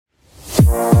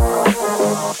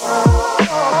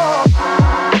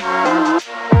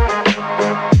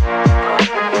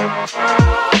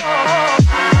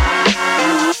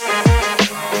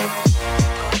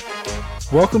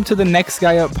welcome to the Next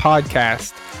Guy Up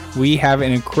podcast. We have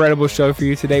an incredible show for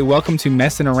you today. Welcome to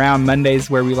Messing Around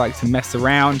Mondays, where we like to mess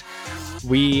around.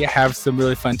 We have some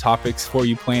really fun topics for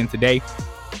you planned today.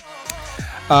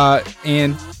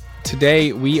 And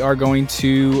today we are going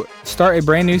to start a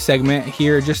brand new segment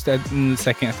here just in the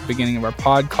second at the beginning of our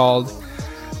pod called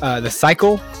The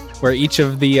Cycle, where each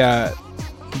of the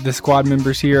squad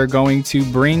members here are going to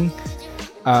bring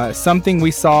something we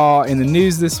saw in the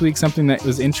news this week, something that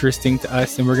was interesting to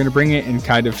us, and we're going to bring it and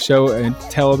kind of show and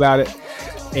tell about it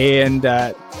and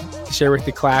share with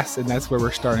the class. And that's where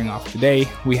we're starting off today.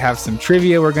 We have some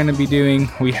trivia we're going to be doing.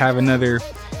 We have another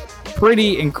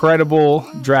pretty incredible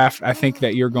draft I think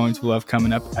that you're going to love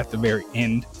coming up at the very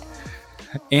end,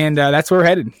 and that's where we're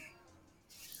headed.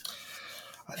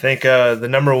 I think the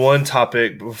number one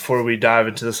topic before we dive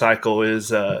into the cycle is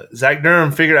Zach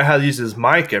Durham figured out how to use his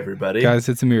mic, everybody. Guys,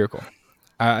 it's a miracle.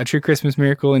 A true Christmas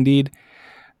miracle indeed.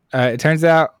 It turns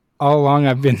out all along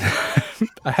we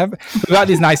got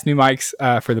these nice new mics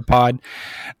for the pod.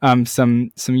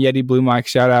 Some Yeti Blue mic,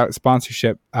 shout out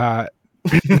sponsorship.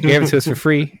 Gave it to us for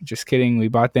free. Just kidding. We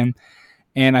bought them.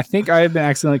 And I think I have been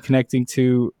accidentally connecting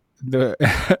to the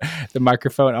the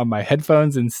microphone on my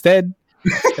headphones instead.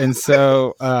 And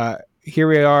so here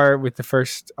we are with the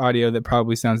first audio that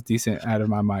probably sounds decent out of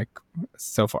my mic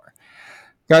so far.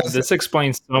 Guys, this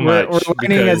explains so much. We're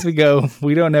learning as we go.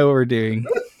 We don't know what we're doing.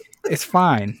 It's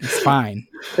fine. It's fine.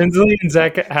 Tinsley and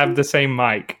Zach have the same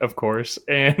mic, of course,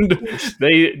 and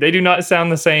they do not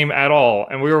sound the same at all.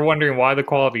 And we were wondering why the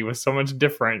quality was so much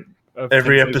different.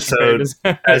 Every episode,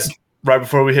 as right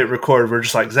before we hit record, we're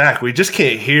just like, Zach, we just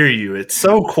can't hear you. It's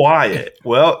so quiet.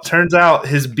 Well, it turns out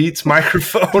his Beats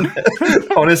microphone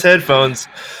on his headphones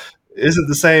isn't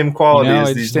the same quality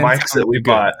as these mics that we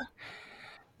bought.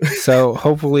 So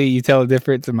hopefully you tell the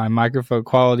difference in my microphone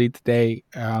quality today.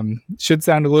 Should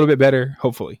sound a little bit better,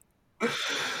 hopefully.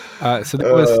 So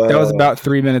that was about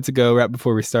 3 minutes ago, right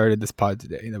before we started this pod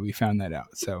today, that we found that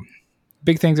out. So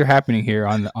big things are happening here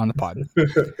on the pod.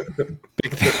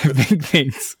 Big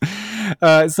things.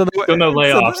 Still no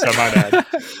layoffs, I might add.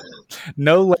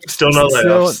 No layoffs. Still no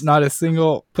layoffs. Still not a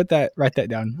single. Write that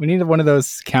down. We need one of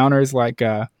those counters like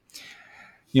they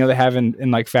have in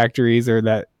like factories, or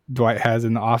that Dwight has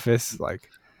in the office, like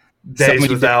days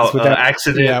without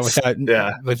accidents.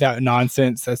 Without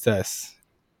nonsense. That's us.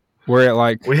 We're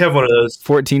at we have one of those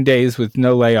 14 days with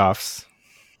no layoffs.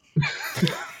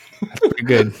 That's pretty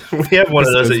good. We have one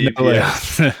of those at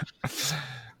UPS.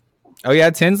 Oh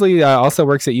yeah, Tinsley also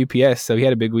works at UPS, so he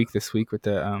had a big week this week with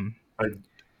the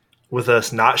with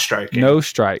us not striking. No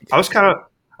strike. I was kind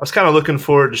of looking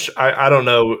forward to. I don't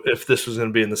know if this was going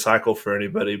to be in the cycle for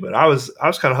anybody, but I was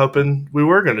kind of hoping we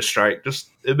were going to strike. Just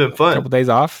it'd been fun. A couple days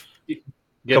off.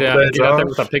 Get out there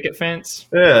with a picket fence.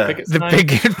 Yeah, the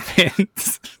picket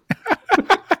fence.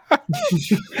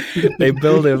 They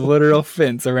build a literal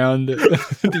fence around the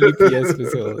UPS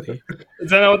facility. Is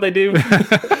that not what they do?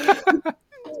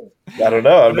 I don't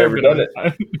know. I've never done it.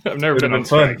 I've never been on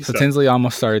strike. So Tinsley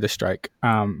almost started the strike,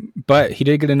 but he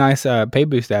did get a nice pay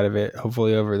boost out of it.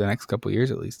 Hopefully, over the next couple of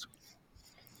years, at least.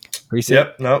 Reset.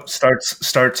 Yep. Nope.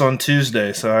 Starts on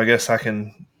Tuesday, so I guess I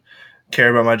can care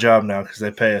about my job now because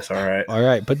they pay us. All right. All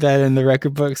right. Put that in the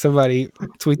record book. Somebody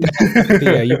tweet that.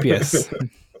 Yeah, UPS.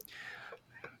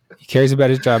 He cares about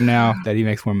his job now that he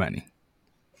makes more money.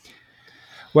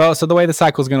 Well, so the way the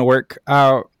cycle is going to work,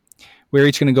 we're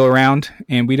each going to go around,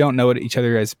 and we don't know what each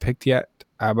other has picked yet,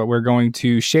 but we're going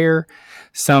to share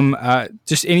some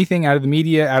just anything out of the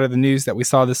media, out of the news that we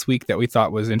saw this week that we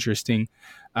thought was interesting,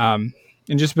 and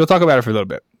just we'll talk about it for a little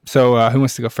bit. So who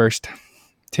wants to go first?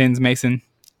 Tins, Mason?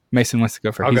 Mason wants to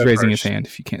go first. He's raising his hand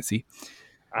if you can't see.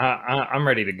 I'm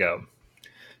ready to go.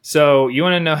 So you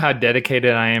want to know how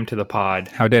dedicated I am to the pod?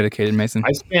 How dedicated, Mason?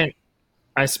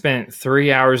 I spent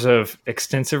 3 hours of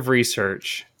extensive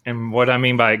research. And what I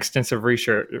mean by extensive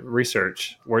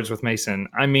research, words with Mason,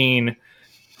 I mean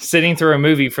sitting through a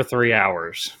movie for 3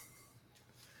 hours.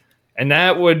 And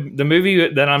the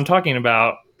movie that I'm talking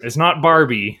about is not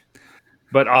Barbie,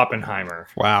 but Oppenheimer.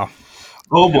 Wow.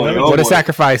 Oh boy. What a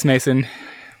sacrifice, Mason.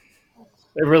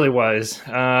 It really was.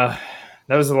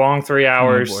 That was a long 3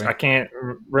 hours. I can't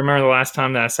remember the last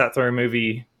time that I sat through a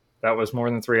movie that was more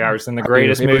than 3 hours. And the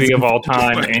greatest movie of all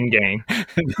time, Endgame.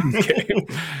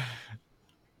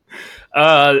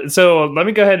 So let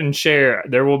me go ahead and share.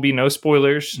 There will be no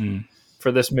spoilers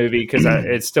for this movie because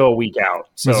it's still a week out.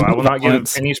 So I will not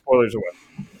give any spoilers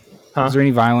away. Huh? Is there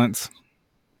any violence?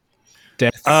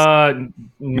 Death? No.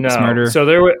 Murder?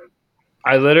 So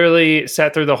I literally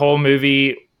sat through the whole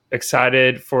movie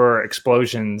excited for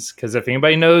explosions because if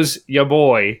anybody knows ya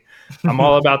boy, I'm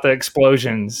all about the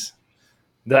explosions.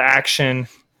 the action,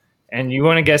 and you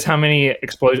want to guess how many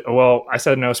explosions. Well, I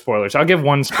said no spoilers. I'll give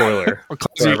one spoiler.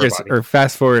 Or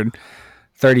fast forward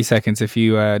 30 seconds if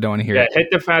you don't want to hear it.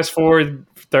 Hit the fast forward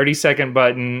 30-second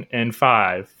button in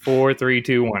 5, 4, 3,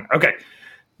 2, 1. Okay.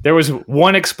 There was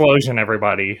one explosion,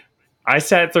 everybody. I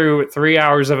sat through 3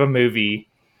 hours of a movie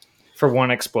for one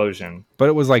explosion. But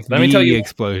it was like Let me tell you,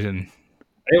 explosion.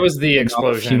 It was the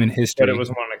explosion. Human history. But it was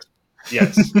one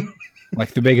yes.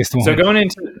 Like the biggest one. So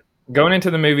going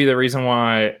into the movie, the reason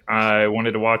why I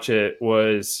wanted to watch it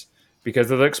was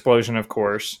because of the explosion, of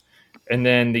course. And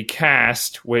then the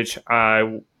cast, which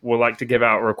I would like to give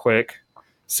out real quick.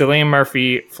 Cillian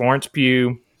Murphy, Florence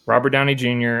Pugh, Robert Downey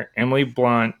Jr., Emily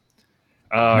Blunt,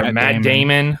 Matt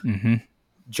Damon, mm-hmm.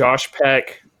 Josh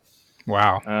Peck.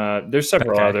 Wow. There's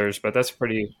several others, but that's a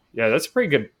pretty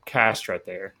good cast right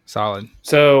there. Solid.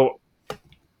 So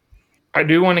I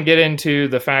do want to get into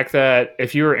the fact that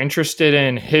if you are interested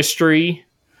in history,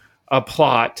 a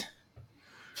plot,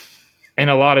 and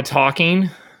a lot of talking,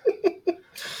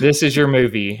 this is your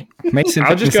movie. Mason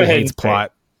I'll just go ahead and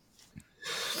plot.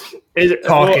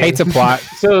 Hates a plot.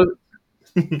 So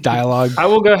dialogue. I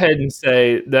will go ahead and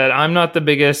say that I'm not the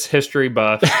biggest history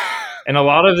buff. And a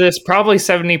lot of this, probably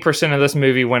 70% of this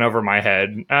movie went over my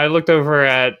head. I looked over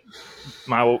at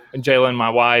Jayla, my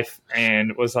wife,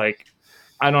 and was like,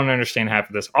 I don't understand half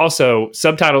of this. Also,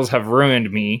 subtitles have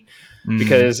ruined me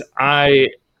because I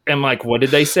am like, what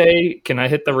did they say? Can I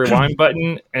hit the rewind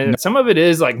button? And some of it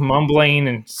is like mumbling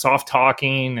and soft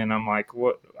talking. And I'm like,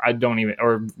 what? I don't even,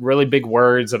 or really big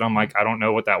words that I'm like, I don't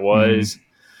know what that was.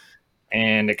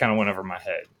 And it kind of went over my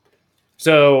head.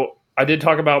 So I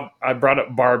brought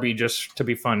up Barbie just to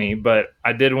be funny, but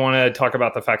I did want to talk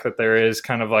about the fact that there is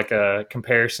kind of like a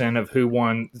comparison of who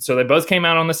won. So they both came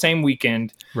out on the same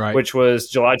weekend, right, which was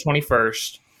July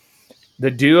 21st.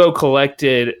 The duo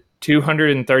collected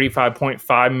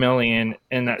 $235.5 million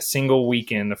in that single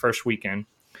weekend, the first weekend,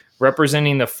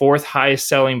 representing the fourth highest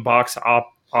selling box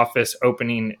office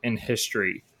opening in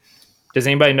history. Does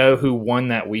anybody know who won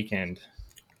that weekend?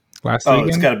 Last weekend?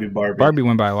 It's got to be Barbie. Barbie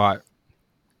won by a lot.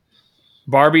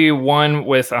 Barbie won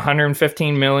with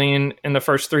 $115 million in the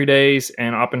first 3 days,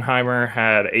 and Oppenheimer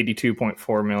had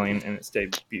 $82.4 million in its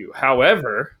debut.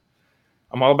 However,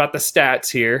 I'm all about the stats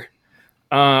here.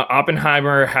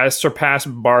 Oppenheimer has surpassed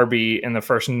Barbie in the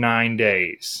first 9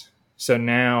 days. So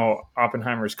now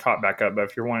Oppenheimer's caught back up. But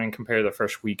if you're wanting to compare the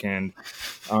first weekend,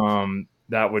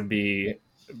 that would be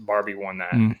Barbie won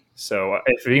that. So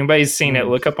if anybody's seen it,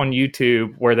 look up on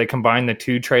YouTube where they combine the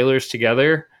two trailers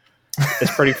together.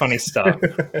 It's pretty funny stuff.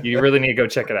 You really need to go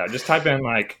check it out. Just type in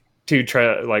like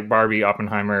like Barbie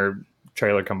Oppenheimer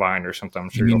trailer combined or something. I'm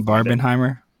sure you mean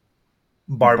Barbenheimer?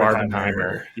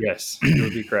 Barbenheimer. Yes, you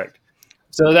would be correct.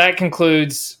 So that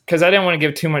concludes, because I didn't want to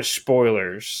give too much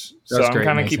spoilers. So I'm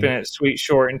kind of keeping it sweet,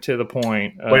 short, and to the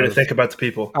point. Way to think about the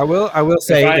people. I will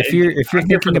say, if you're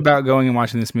thinking about going and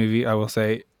watching this movie, I will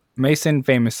say Mason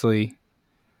famously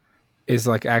is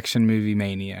like action movie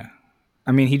mania.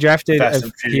 I mean, he drafted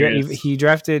he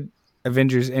drafted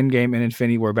Avengers Endgame and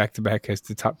Infinity War back to back as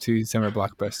the top two summer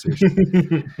blockbusters.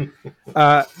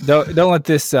 Don't let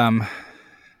this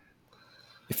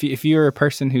if you're a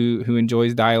person who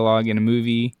enjoys dialogue in a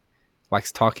movie,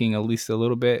 likes talking at least a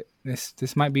little bit,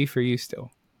 this might be for you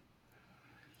still.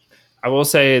 I will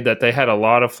say that they had a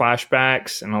lot of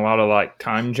flashbacks and a lot of like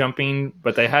time jumping,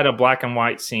 but they had a black and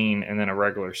white scene and then a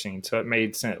regular scene, so it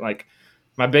made sense. Like,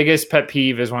 my biggest pet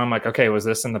peeve is when I'm like, okay, was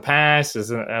this in the past?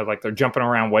 Is it like they're jumping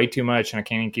around way too much and I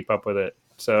can't even keep up with it?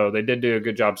 So they did do a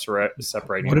good job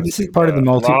separating. What if this is part of the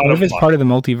part of the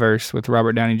multiverse with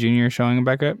Robert Downey Jr. showing him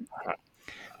back up?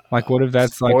 Like, what if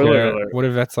that's like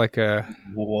an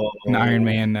Iron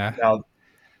Man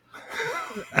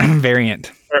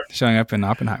variant showing up in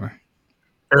Oppenheimer?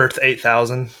 Earth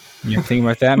 8000. You ever think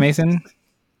about that, Mason?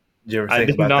 Did you ever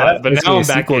think about that? But now I'm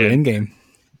back in Endgame.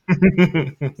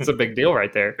 It's a big deal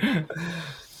right there.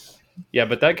 Yeah,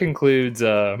 but that concludes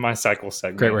my cycle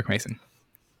segment. Great work, Mason.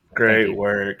 Great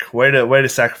work. Way to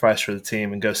sacrifice for the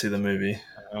team and go see the movie.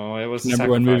 Oh, it was number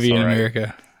one movie in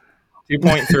America.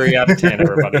 2.3 out of 10,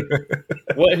 everybody.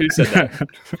 Who said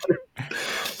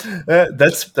that?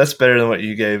 That's better than what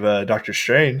you gave Doctor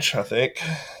Strange, I think.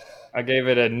 I gave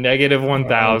it a negative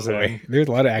 1,000. Oh, there's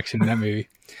a lot of action in that movie.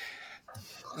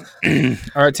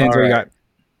 All right, Tins, what you got?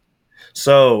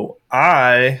 So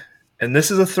and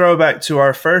this is a throwback to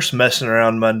our first Messing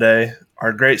Around Monday,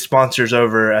 our great sponsors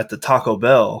over at the Taco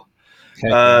Bell.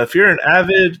 If you're an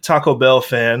avid Taco Bell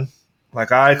fan,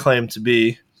 like I claim to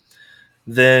be,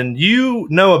 then you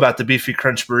know about the Beefy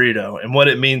Crunch Burrito and what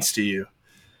it means to you.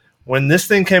 When this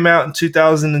thing came out in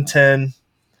 2010,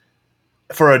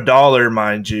 for $1,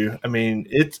 mind you. I mean,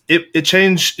 it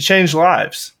changed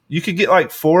lives. You could get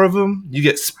like 4 of them. You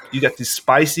got these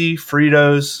spicy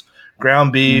Fritos,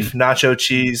 ground beef, nacho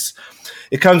cheese.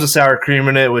 It comes with sour cream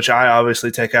in it, which I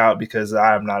obviously take out because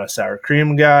I'm not a sour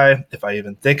cream guy. If I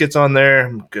even think it's on there,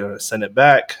 I'm gonna send it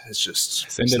back. It's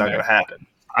not gonna happen.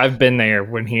 I've been there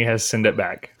when he has sent it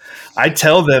back. I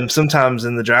tell them sometimes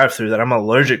in the drive-thru that I'm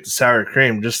allergic to sour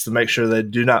cream just to make sure they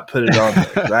do not put it on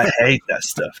there. I hate that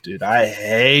stuff, dude. I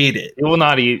hate it. He will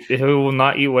not eat. He will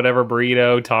not eat whatever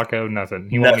burrito, taco, nothing.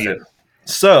 He won't eat it.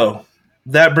 So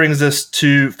that brings us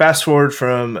to fast forward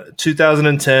from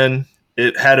 2010.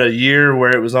 It had a year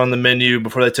where it was on the menu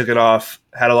before they took it off.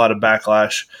 Had a lot of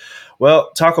backlash.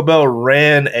 Well, Taco Bell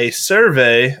ran a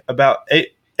survey about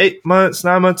 9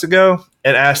 months ago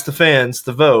and asked the fans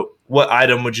to vote. What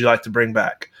item would you like to bring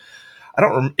back?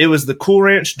 It was the Cool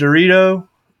Ranch Dorito,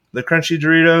 the crunchy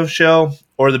Dorito shell,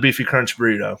 or the Beefy Crunch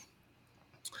burrito.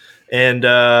 And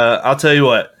I'll tell you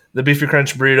what, the Beefy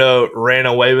Crunch burrito ran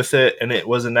away with it, and it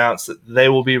was announced that they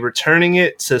will be returning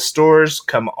it to stores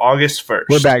come August 1st.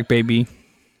 We're back, baby.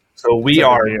 So we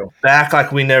are back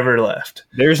like we never left.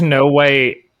 There's no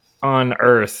way on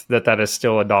earth that is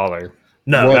still $1.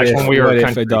 No, what if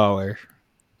 $1?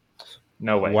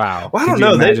 No way. Wow. Well, I don't Could you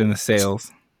know. imagine the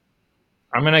sales.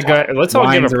 I'm gonna go. Let's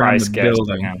all give a price guess.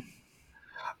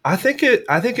 I think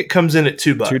it comes in at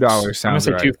 $2. $2 sounds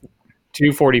I'm gonna say right.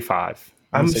 $2.45.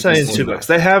 I'm saying $2.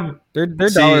 They have their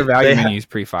dollar value menu is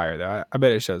pretty fire though. I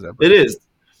bet it shows up. It is.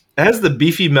 It has the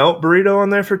beefy melt burrito on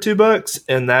there for $2,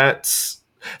 and that's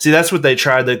what they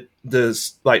tried to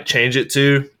like change it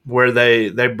to, where they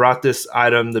brought this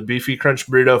item, the Beefy Crunch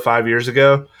burrito, 5 years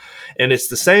ago, and it's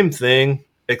the same thing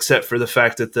except for the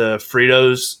fact that the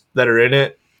Fritos that are in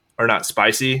it are not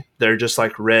spicy. They're just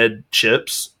like red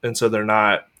chips, and so they're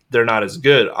not as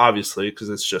good, obviously, because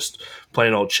it's just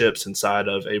plain old chips inside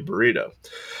of a burrito.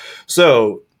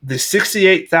 So the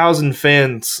 68,000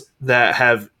 fans that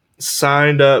have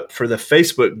signed up for the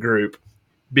Facebook group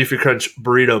Beefy Crunch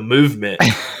Burrito Movement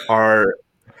are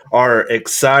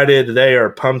excited. They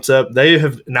are pumped up.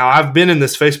 I've been in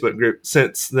this Facebook group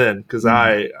since then because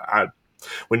I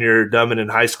when you're dumb and in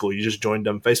high school, you just join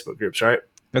dumb Facebook groups, right?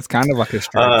 That's kind of like a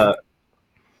strike.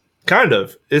 Kind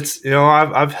of. It's,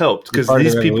 I've helped because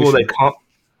these people,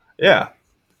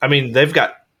 I mean,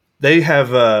 they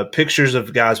have pictures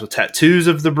of guys with tattoos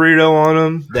of the burrito on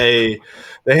them. They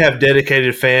have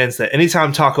dedicated fans that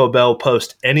anytime Taco Bell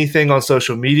posts anything on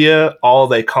social media, all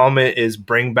they comment is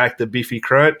bring back the Beefy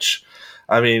Crunch.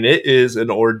 I mean, it is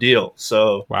an ordeal.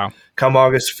 So wow. Come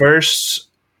August 1st,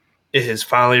 it has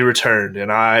finally returned,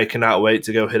 and I cannot wait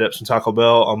to go hit up some Taco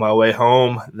Bell on my way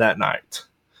home that night.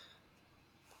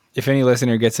 If any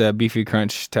listener gets a Beefy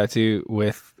Crunch tattoo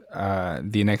with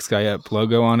the Next Guy Up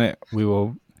logo on it, we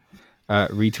will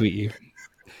retweet you.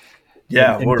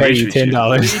 Yeah, and pay you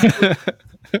 $10.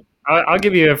 I'll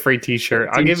give you a free T-shirt.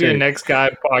 I'll give you a Next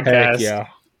Guy podcast.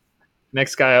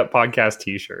 Next Guy Up podcast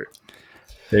T-shirt.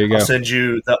 There you go. I'll send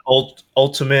you the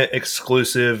ultimate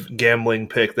exclusive gambling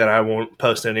pick that I won't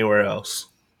post anywhere else.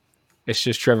 It's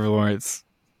just Trevor Lawrence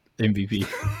MVP.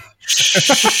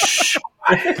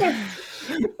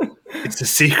 It's a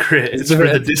secret. It's for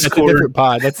the Discord. That's a different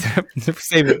pod. That's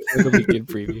save it for the weekend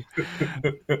preview.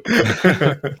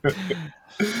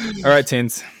 All right,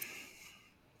 Tins.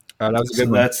 That was a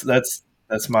good one.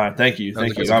 That's mine. Thank you.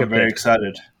 I'm very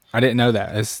excited. I didn't know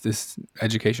that. It's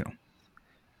educational.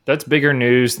 That's bigger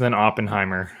news than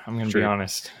Oppenheimer. I'm going to be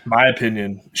honest. My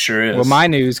opinion sure is. Well, my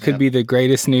news could be the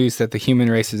greatest news that the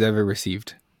human race has ever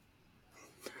received.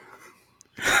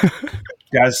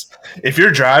 Guys, if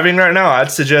you're driving right now,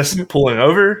 I'd suggest pulling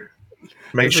over.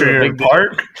 Make sure you're in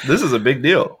park. This is a big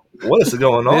deal. What is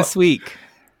going on? This week,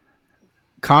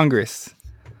 Congress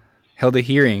held a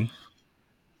hearing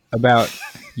about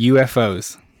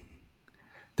UFOs.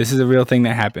 This is a real thing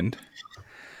that happened.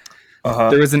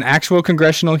 There was an actual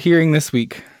congressional hearing this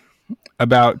week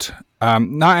about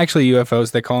not actually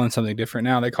UFOs. They call them something different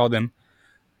now. They call them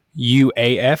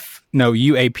UAPs,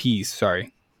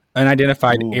 sorry.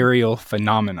 Unidentified aerial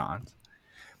phenomenon.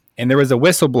 And there was a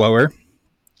whistleblower.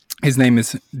 His name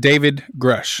is David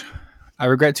Grush. I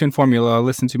regret to inform you, I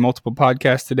listened to multiple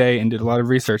podcasts today and did a lot of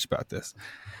research about this.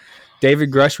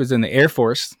 David Grush was in the Air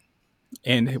Force,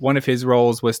 and one of his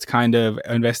roles was to kind of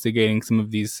investigating some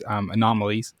of these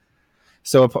anomalies.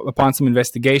 So upon some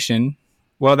investigation,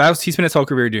 he spent his whole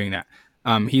career doing that.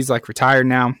 He's like retired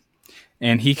now,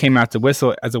 and he came out to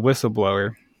whistle as a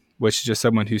whistleblower, which is just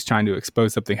someone who's trying to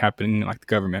expose something happening in like the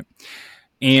government.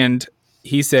 And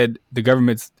he said the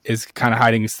government is kind of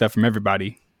hiding stuff from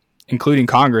everybody. including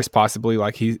Congress, possibly.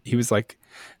 Like he was like,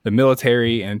 the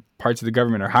military and parts of the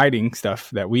government are hiding stuff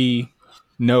that we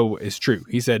know is true.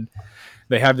 He said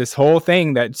they have this whole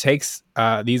thing that takes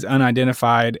these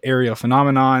unidentified aerial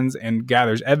phenomenons and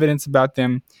gathers evidence about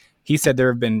them. He said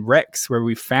there have been wrecks where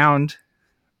we found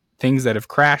things that have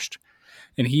crashed.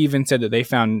 And he even said that they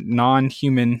found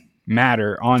non-human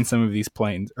matter on some of these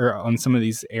planes or on some of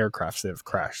these aircrafts that have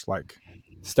crashed, like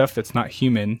stuff that's not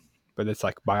human, but it's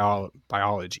like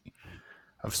biology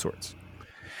of sorts.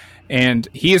 And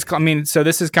he is, I mean, so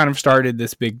this has kind of started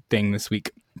this big thing this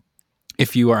week.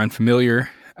 If you are unfamiliar,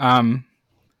 no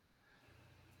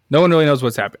one really knows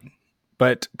what's happening,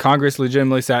 but Congress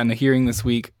legitimately sat in a hearing this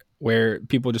week where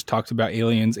people just talked about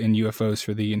aliens and UFOs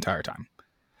for the entire time.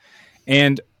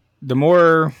 And the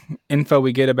more info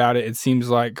we get about it, it seems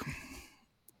like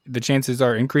the chances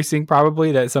are increasing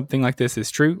probably that something like this is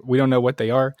true. We don't know what they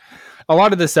are. A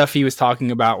lot of the stuff he was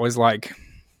talking about was like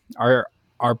our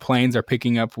planes are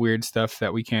picking up weird stuff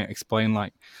that we can't explain,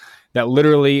 like that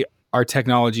literally our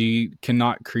technology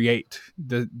cannot create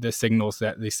the signals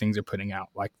that these things are putting out,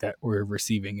 like that we're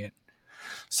receiving it.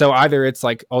 So either it's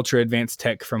like ultra advanced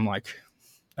tech from like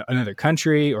another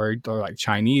country or like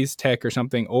Chinese tech or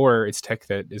something, or it's tech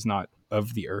that is not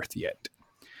of the earth yet.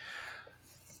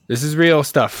 This is real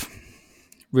stuff.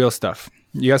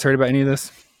 You guys heard about any of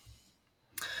this?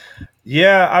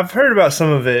 Yeah, I've heard about some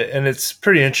of it, and it's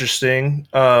pretty interesting.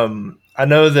 I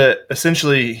know that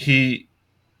essentially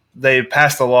they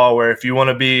passed a law where if you want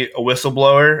to be a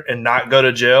whistleblower and not go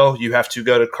to jail, you have to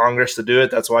go to Congress to do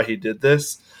it. That's why he did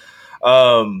this.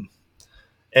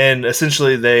 And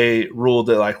essentially they ruled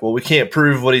that like, well, we can't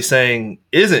prove what he's saying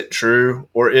isn't true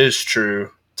or is true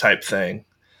type thing.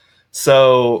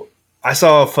 So I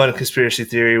saw a fun conspiracy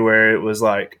theory where it was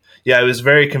like, yeah, it was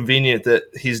very convenient that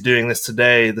he's doing this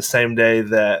today, the same day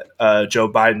that Joe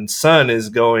Biden's son is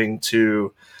going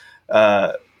to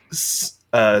the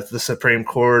Supreme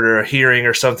Court or a hearing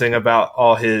or something about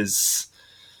all his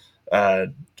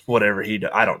whatever he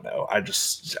I don't know. I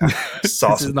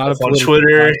saw some stuff on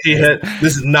Twitter.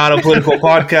 This is not a political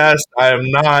podcast.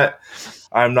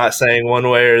 I'm not saying one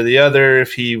way or the other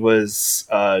if he was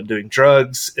doing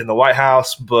drugs in the White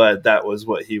House, but that was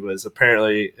what he was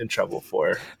apparently in trouble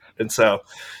for. And so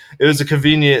it was a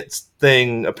convenient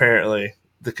thing. Apparently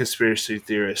the conspiracy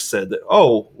theorists said that,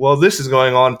 oh, well, this is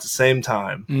going on at the same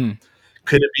time.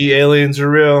 Could it be aliens are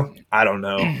real? I don't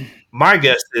know. My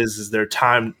guess is they're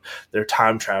time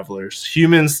travelers,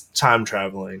 humans time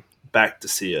traveling back to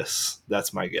see us.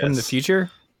 That's my guess. From the future?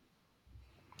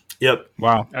 Yep.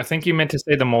 Wow. I think you meant to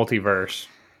say the multiverse.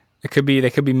 They could be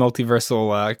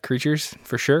multiversal creatures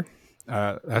for sure.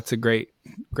 That's a great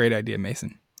idea,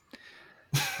 Mason.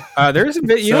 There's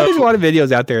there's a lot of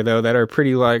videos out there though that are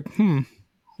pretty like,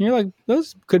 you're like,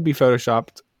 those could be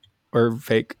photoshopped or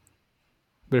fake.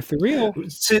 But if they're real,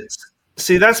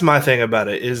 see, that's my thing about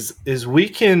it is we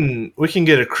can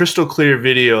get a crystal clear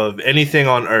video of anything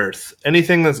on Earth,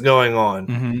 anything that's going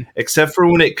on, except for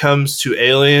when it comes to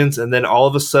aliens, and then all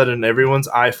of a sudden everyone's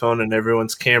iPhone and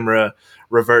everyone's camera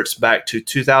reverts back to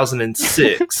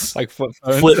 2006, like flip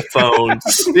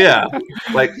phones. Yeah,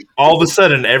 like all of a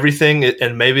sudden everything,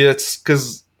 and maybe it's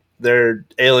because they're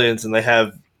aliens and they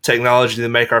have technology to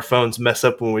make our phones mess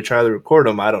up when we try to record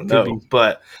them. I don't know,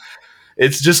 but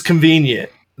it's just convenient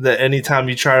that anytime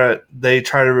they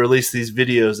try to release these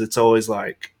videos, it's always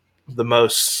like the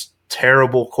most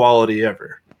terrible quality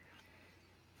ever.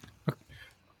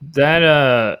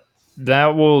 That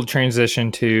will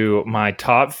transition to my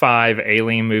top 5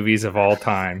 alien movies of all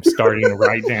time, starting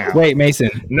right now. Wait, Mason.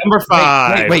 Number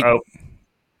 5. Wait. Oh.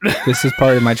 This is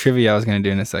part of my trivia I was going to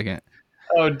do in a second.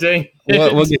 Oh, dang.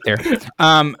 We'll get there.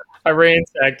 I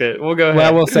ransacked it. We'll go ahead. Well,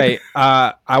 I will say,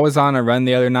 I was on a run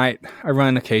the other night. I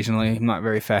run occasionally. I'm not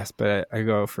very fast, but I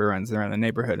go for runs around the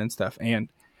neighborhood and stuff. And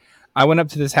I went up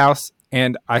to this house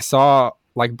and I saw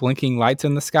like blinking lights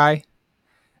in the sky.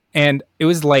 And it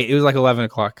was late. It was like 11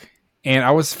 o'clock.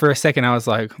 And for a second, I was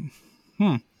like,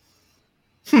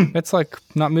 it's like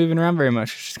not moving around very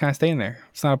much. It's just kind of staying there.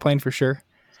 It's not a plane for sure.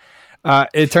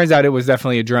 It turns out it was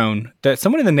definitely a drone that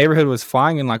someone in the neighborhood was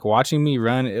flying and like watching me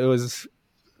run. It was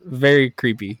very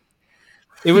creepy.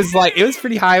 It was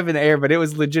pretty high up in the air, but it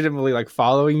was legitimately like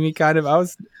following me kind of. I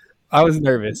was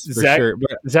nervous for sure.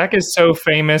 But Zach is so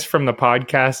famous from the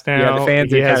podcast now. Yeah, the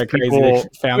fans are kind of crazy. They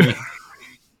found me.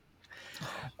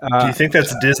 Do you think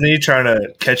that's Disney trying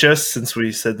to catch us since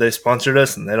we said they sponsored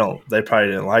us and they probably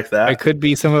didn't like that? It could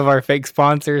be some of our fake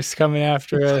sponsors coming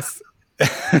after us.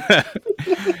 It's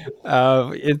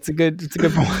a good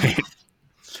point.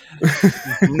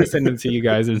 I'm gonna send them to you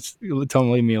guys and tell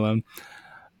them leave me alone.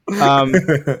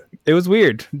 It was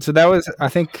weird. So that was, I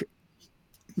think,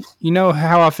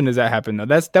 how often does that happen though?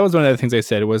 That was one of the things they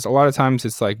said. It was a lot of times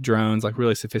it's like drones, like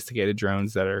really sophisticated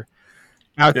drones that are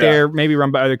out there, maybe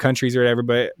run by other countries or whatever.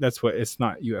 But that's what it's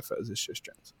not UFOs. It's just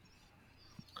drones.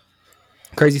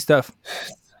 Crazy stuff.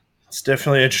 It's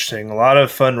definitely interesting. A lot of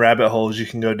fun rabbit holes you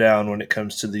can go down when it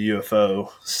comes to the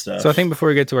UFO stuff. So I think before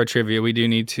we get to our trivia, we do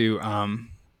need to. I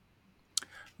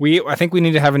think we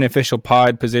need to have an official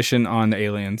pod position on the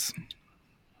aliens.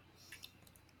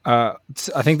 I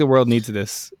think the world needs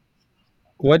this.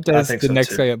 What does the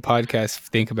Next Guy Up podcast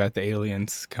think about the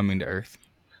aliens coming to Earth?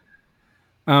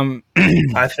 I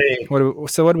think. What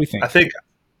do we think? I think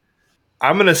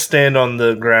I'm going to stand on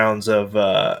the grounds of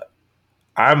I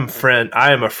am a friend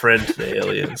to the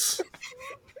aliens.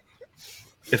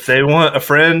 If they want a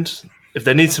friend, if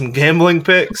they need some gambling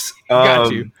picks,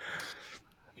 got you.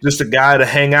 Just a guy to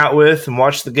hang out with and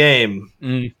watch the game.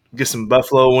 Get some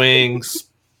buffalo wings.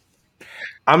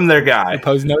 I'm their guy.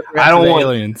 Pose no threat to the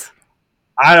aliens.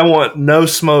 I don't want no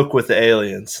smoke with the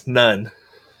aliens. None.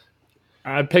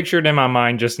 I pictured in my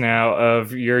mind just now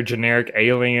of your generic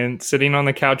alien sitting on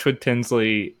the couch with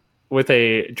Tinsley with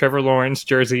a Trevor Lawrence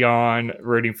jersey on,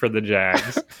 rooting for the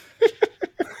Jags,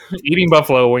 eating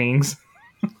buffalo wings.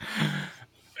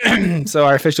 So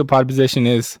our official pod position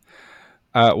is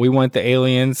we want the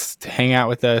aliens to hang out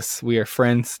with us. We are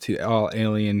friends to all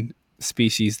alien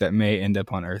species that may end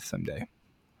up on Earth someday.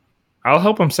 I'll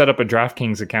help them set up a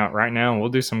DraftKings account right now, and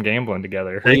we'll do some gambling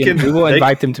together. We will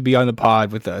invite them to be on the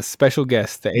pod with us. Special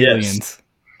guests, the aliens.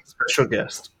 Special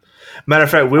guest. Matter of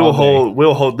fact, we'll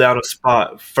hold down a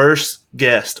spot. First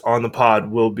guest on the pod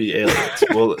will be aliens.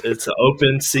 It's an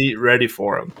open seat ready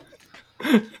for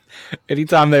them.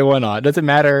 Anytime they want on. It doesn't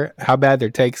matter how bad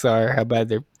their takes are, how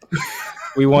bad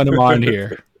we want them on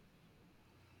here.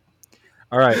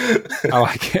 All right.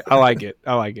 I like it.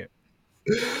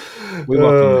 We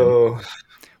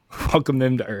welcome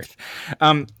them to Earth.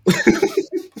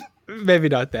 Maybe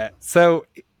not that. So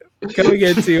can we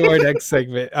get to our next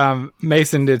segment?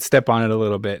 Mason did step on it a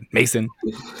little bit. Mason.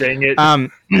 Dang it. A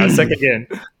second again.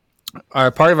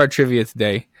 Part of our trivia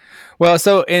today. Well,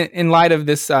 so in light of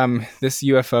this this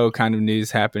UFO kind of news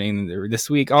happening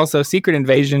this week, also Secret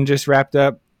Invasion just wrapped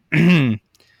up. It's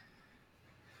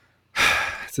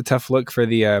a tough look for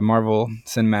the Marvel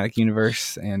Cinematic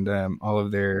Universe and all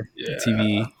of their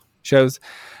TV shows.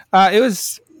 It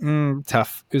was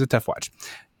tough. It was a tough watch.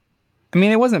 I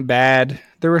mean, it wasn't bad.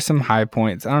 There were some high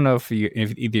points. I don't know if either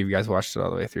of you guys watched it all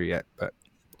the way through yet, but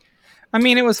I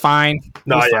mean, it was fine.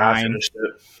 I finished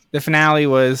it. The finale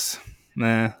was,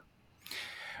 I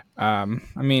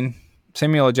mean,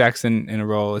 Samuel L. Jackson in a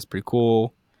role is pretty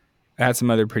cool. It had some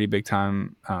other pretty big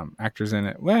time actors in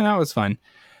it. Well, that was fun,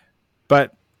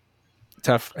 but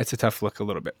tough. It's a tough look a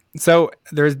little bit. So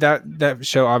there's that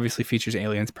show obviously features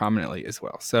aliens prominently as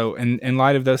well. So in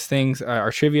light of those things,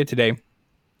 our trivia today,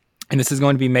 and this is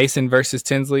going to be Mason versus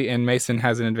Tinsley, and Mason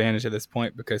has an advantage at this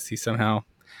point because he somehow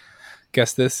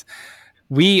guessed this.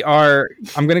 I'm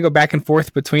going to go back and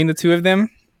forth between the two of them,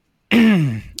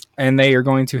 and they are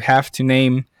going to have to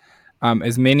name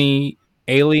as many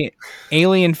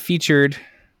alien featured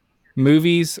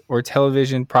movies or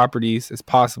television properties as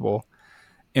possible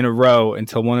in a row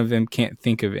until one of them can't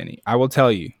think of any. I will tell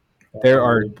you, there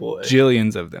are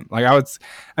jillions of them. Like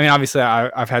obviously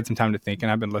I've had some time to think,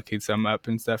 and I've been looking some up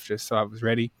and stuff just so I was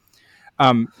ready.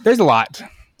 There's a lot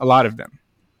of them.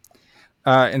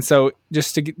 And so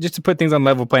just to put things on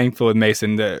level playing field with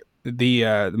Mason, the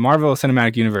Marvel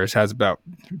Cinematic Universe has about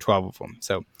 12 of them.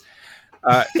 So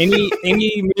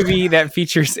any movie that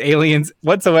features aliens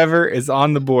whatsoever is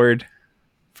on the board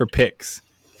for picks.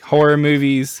 Horror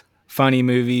movies, funny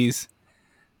movies,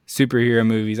 superhero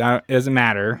movies. It doesn't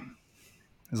matter.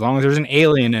 As long as there's an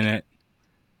alien in it,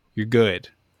 you're good.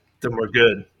 Then we're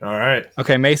good. All right.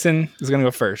 Okay, Mason is going to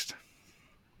go first.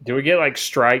 Do we get like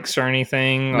strikes or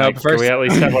anything? No, like, first, do we at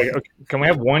least have can we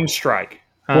have one strike?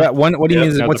 Huh? What do you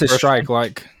mean? What's a strike?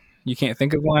 Like you can't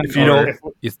think of one?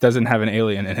 It doesn't have an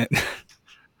alien in it.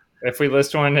 If we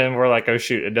list one and we're like, oh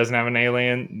shoot, it doesn't have an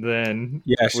alien, then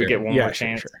we get one more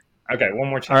chance. Sure. Okay, one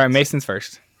more chance. All right, Mason's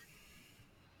first.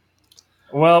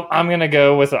 Well, I'm gonna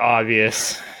go with the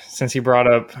obvious since he brought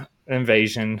up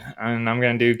Invasion, and I'm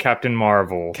gonna do Captain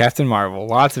Marvel. Captain Marvel,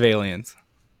 lots of aliens.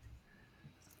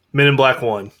 Men in Black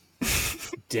 1.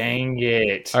 Dang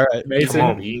it! All right,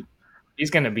 Mason. He's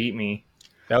gonna beat me.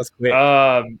 That was quick.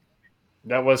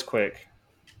 That was quick.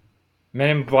 Men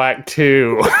in Black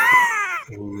 2.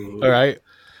 All right.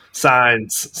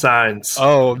 Signs.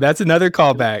 Oh, that's another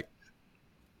callback.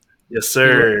 Yes,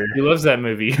 sir. He loves that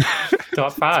movie.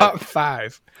 Top 5. Top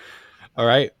 5. All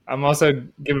right. I'm also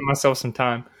giving myself some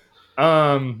time.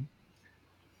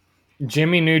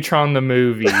 Jimmy Neutron the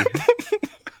movie.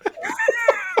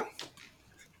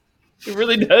 It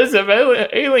really does have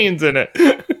aliens in it. All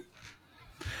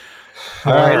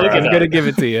right. All I'm right. gonna give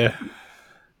it to you.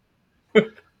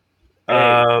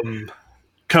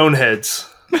 Coneheads.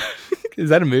 Is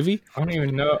that a movie? I don't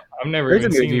even know. I've never There's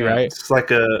even a seen movie, that. right? It's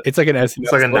like a It's like an SNL.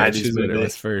 It's like a sketch 90s is what it movie.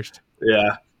 was first.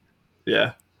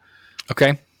 yeah.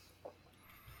 Okay,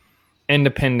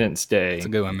 Independence Day. it's a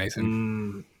good one,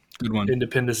 Mason. Good one.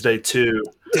 Independence Day 2.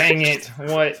 Dang it!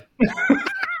 What?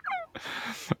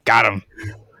 Got him.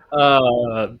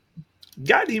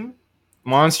 Got him.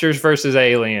 Monsters versus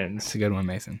Aliens. It's a good one,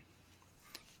 Mason.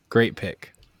 Great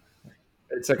pick.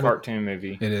 It's a cartoon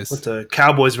movie. It is. What's the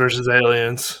Cowboys versus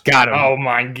Aliens? Got him. Oh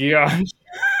my gosh.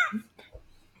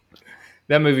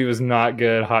 That movie was not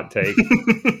good. Hot take.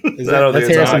 That's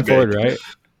Harrison Ford, right?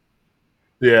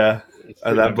 Yeah, Shouldn't I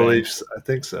have been. believe. I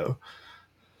think so.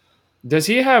 Does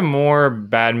he have more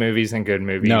bad movies than good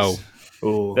movies? No.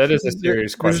 Ooh. That is a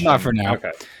serious This question. is not for now.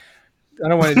 Okay. I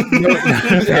don't want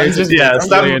to. Yeah,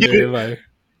 stop I'm giving- giving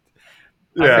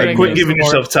Yeah, think quit it's giving more-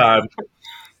 yourself time.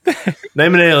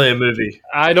 Name an alien movie.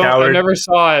 I Coward. never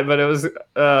saw it, but it was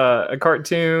a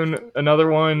cartoon. Another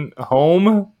one,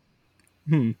 Home.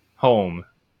 Home.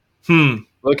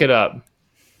 Look it up.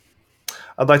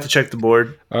 I'd like to check the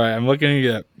board All right, I'm looking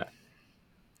it up.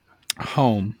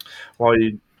 Home. while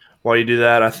you do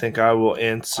that. I think I will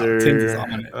answer. Tins is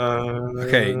on it.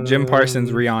 Okay, Jim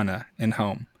Parsons, Rihanna, in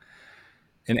Home.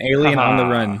 An alien on the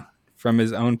run from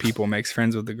his own people makes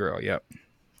friends with the girl. Yep,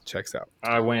 checks out.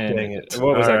 I win. Dang it.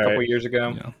 What was that? A All couple right. years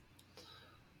ago. Yeah.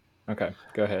 Okay,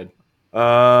 go ahead.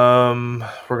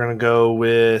 We're gonna go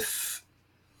with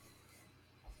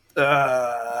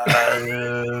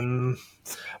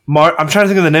I'm trying to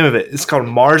think of the name of it. It's called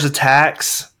Mars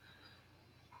Attacks.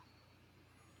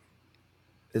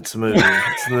 It's a movie.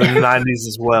 It's in the 90s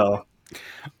as well.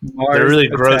 They're really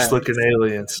gross looking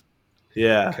aliens.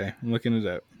 Yeah. Okay, I'm looking it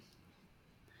up.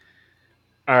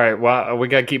 All right. Well, we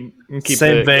gotta keep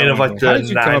Same it vein of going like here. How the did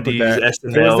you come up with 90s that? It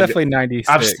was SNL. definitely 96.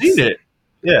 I've seen it.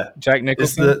 Yeah. Jack It's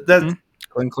Nicholson. the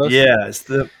Glenn Close. yeah. It's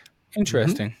the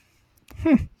Interesting.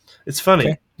 It's funny.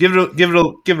 Okay. Give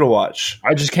it a watch.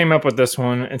 I just came up with this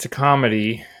one. It's a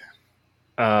comedy.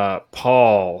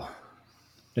 Paul.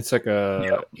 It's like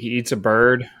he eats a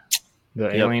bird.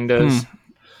 The alien does.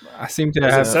 I seem to Is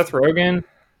it have. Seth Rogen?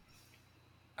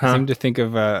 I seem to think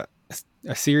of a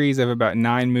series of about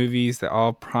 9 movies that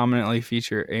all prominently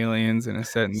feature aliens in a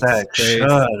set in Zach, space.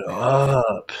 shut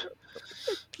up.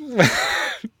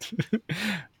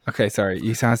 Okay, sorry.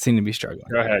 You seem to be struggling.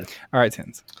 Go ahead. All right,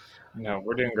 Tins. No,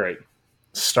 we're doing great.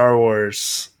 Star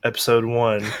Wars Episode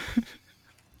 1.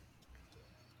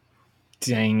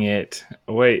 Dang it!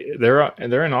 Wait,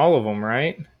 they're in all of them,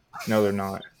 right? No, they're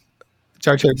not.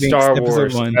 Jar Jar Binks, Star episode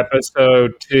Wars 1.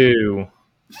 Episode 2.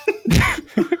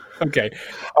 Okay.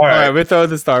 All right. We throw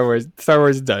the Star Wars. Star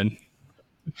Wars is done.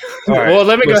 All right. Well,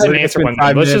 let me go ahead and It's answer been one.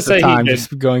 5 Let's just minutes say of he time did.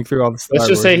 just going through all the Star Let's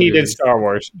just Wars say he did movies. Star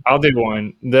Wars. I'll do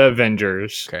one. The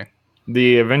Avengers. Okay.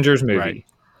 The Avengers movie. Right.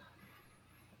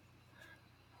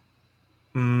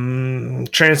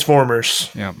 Transformers.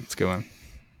 Yeah, it's a good one.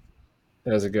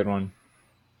 That was a good one.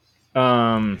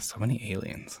 So many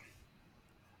aliens.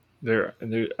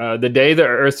 The day the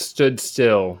Earth stood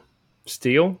still.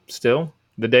 Still?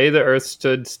 The day the Earth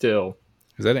stood still.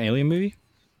 Is that an alien movie?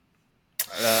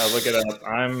 Look it up.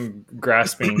 I'm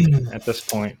grasping at this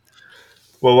point.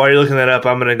 Well, while you're looking that up,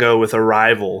 I'm going to go with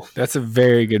Arrival. That's a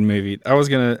very good movie. I was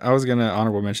gonna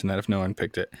honorable mention that if no one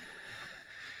picked it.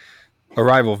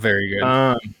 Arrival, very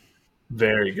good.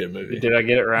 Very good movie. Did I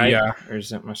get it right? Yeah. Or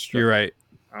is it my You're right.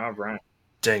 All right.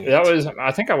 Dang it. That was.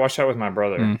 I think I watched that with my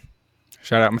brother.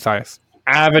 Shout out Matthias.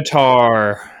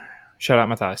 Avatar. Shout out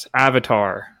Matthias.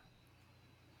 Avatar.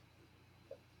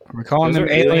 We're calling Those them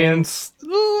are aliens.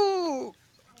 Ooh.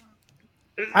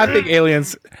 I think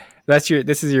aliens. This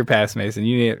is your pass, Mason.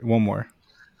 You need one more.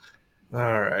 All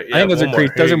right. I think those one are more.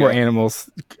 those Here are you more go. animals,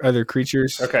 other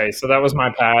creatures. Okay, so that was my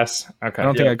pass. Okay. I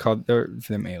don't think I called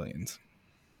them aliens.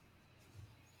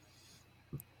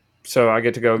 So I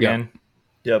get to go again.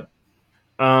 Yep.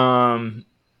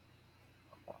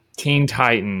 Teen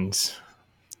Titans.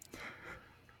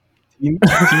 Teen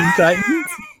Titans?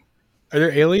 Are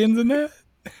there aliens in that?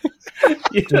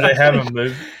 Do they have a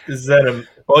movie? Is that a?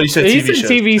 Well, you said He's TV in shows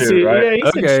TV too, series. right? Yeah,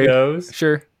 he's in Okay. shows.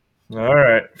 Sure. All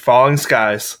right. Falling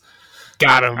Skies.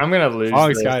 Got him. I'm gonna lose.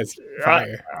 Falling this. Skies.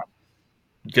 Fire.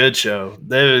 Good show.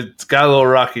 It got a little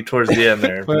rocky towards the end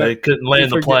there. Well, They couldn't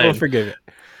land the We'll plane. forgive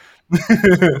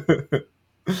it.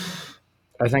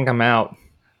 I think I'm out.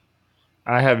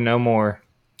 I have no more.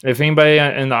 If anybody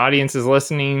in the audience is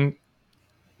listening,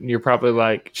 you're probably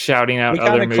like shouting out We other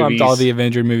kind of movies. clumped all the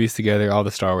Avenger movies together, all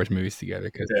the Star Wars movies together,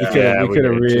 because we Yeah, could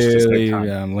have we did, just to save really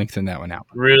time. lengthened that one out.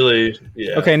 Really?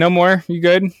 Yeah. Okay, no more. You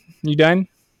good? You done?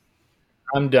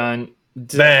 I'm done.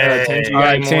 Bang. Tins, you All got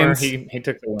right, any more? Tins. He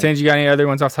took the one. Tins, you got any other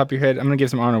ones off the top of your head? I'm gonna give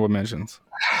some honorable mentions.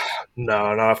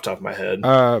 No, not off the top of my head.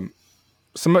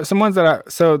 Some ones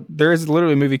so there is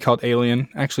literally a movie called Alien,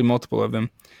 actually multiple of them.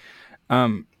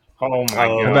 Oh my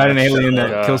god! About an alien shut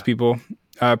that up. kills people.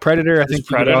 Predator, I think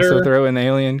you could also throw in the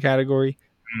alien category.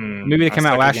 Movie that came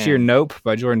out last year, Nope,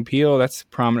 by Jordan Peele. That's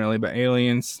prominently about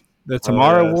aliens. The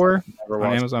Tomorrow War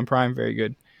on Amazon Prime, very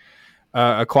good.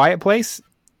 A Quiet Place.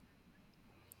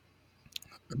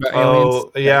 About aliens.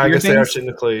 Yeah, I guess they are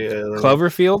technically aliens.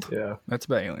 Cloverfield. Yeah, that's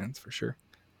about aliens for sure.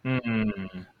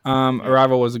 Mm-hmm.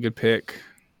 Arrival was a good pick.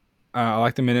 I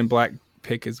like the Men in Black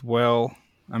pick as well.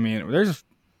 I mean,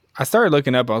 I started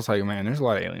looking up. I was like, man, there's a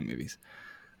lot of alien movies.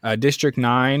 District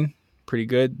 9, pretty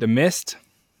good. The Mist.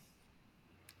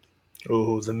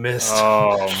 Oh, The Mist.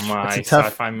 Oh my, it's a tough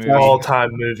sci-fi movie. All-time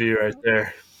movie right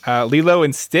there. Lilo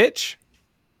and Stitch.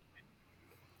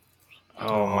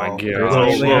 Oh my god.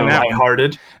 A little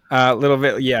lighthearted. A little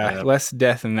bit, less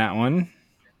death in that one.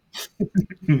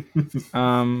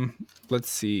 Let's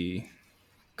see.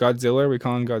 Godzilla, are we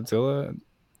calling Godzilla?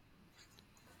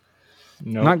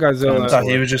 Nope. Not Godzilla. I thought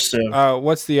he was just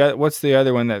what's the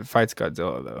other one that fights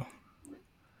Godzilla though?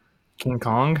 King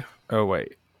Kong? Oh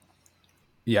wait.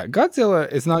 Yeah,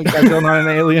 Godzilla is not Godzilla not an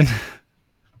alien.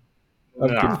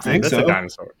 No, think that's so. a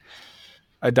dinosaur.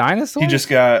 A dinosaur? He just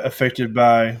got affected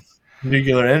by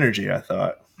nuclear energy, I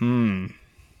thought.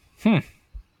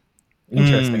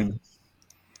 Interesting.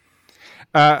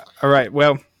 All right,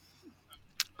 well,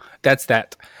 that's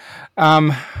that.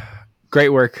 Great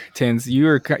work, Tins.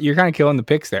 You're kind of killing the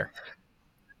picks there.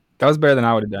 That was better than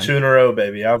I would have done. 2 in a row,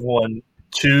 baby. I've won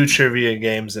 2 trivia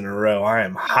games in a row. I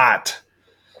am hot.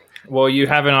 Well, you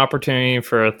have an opportunity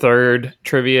for a third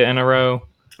trivia in a row.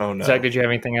 Oh no. Zach, did you have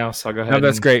anything else? I'll go ahead. No,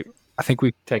 that's great. I think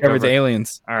we covered the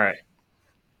aliens. All right.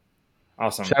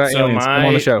 Awesome. Shout out so aliens. Come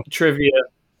on the show. Trivia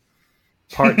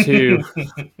part 2.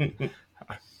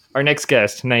 Our next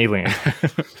guest, an alien.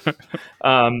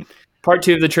 Part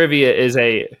 2 of the trivia is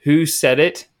a Who Said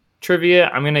It trivia.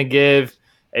 I'm going to give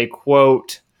a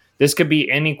quote. This could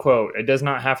be any quote. It does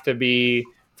not have to be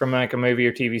from like a movie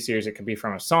or TV series. It could be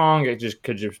from a song. It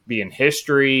could just be in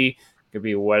history. It could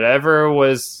be whatever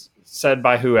was said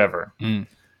by whoever.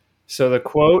 So the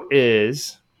quote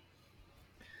is,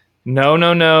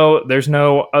 no, there's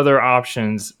no other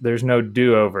options. There's no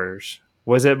do-overs.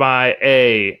 Was it by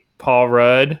A, Paul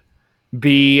Rudd,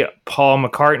 B, Paul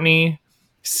McCartney,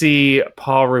 C,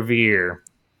 Paul Revere?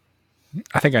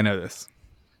 I think I know this.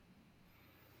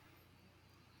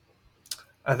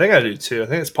 I think I do too. I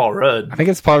think it's Paul Rudd. I think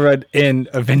it's Paul Rudd in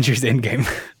Avengers Endgame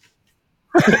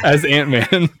as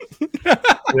Ant-Man.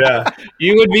 Yeah.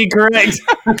 You would be correct.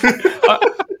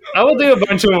 I will do a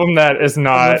bunch of them that is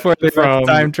not from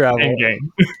time travel. Endgame.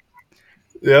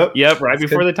 Yep. Right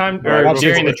before the time, or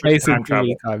during the time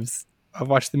travel. Times. I've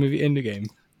watched the movie Endgame.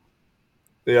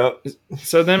 Yep.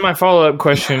 So then my follow-up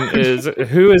question is,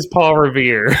 who is Paul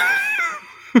Revere?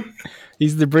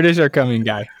 He's the British are coming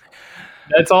guy.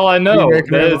 That's all I know.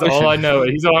 That is all I know.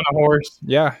 He's on a horse.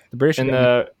 Yeah, the British are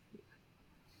coming.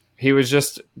 He was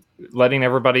just letting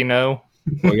everybody know.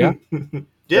 Oh, yeah?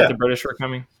 That the British were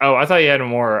coming. Oh, I thought you had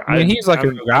more. I mean, he's like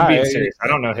a guy. I'm being serious. I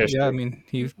don't know history. Yeah, I mean,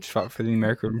 he fought for the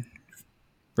American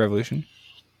Revolution.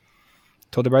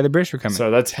 Told everybody the British were coming.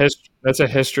 So that's a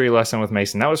history lesson with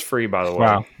Mason. That was free, by the way.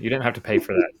 Wow. You didn't have to pay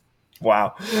for that.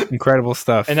 Wow. Incredible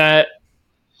stuff.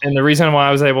 And the reason why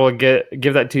I was able to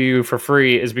give that to you for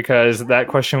free is because that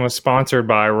question was sponsored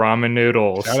by Ramen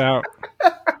Noodles.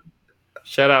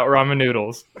 Shout out Ramen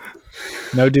Noodles.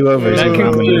 No do-overs.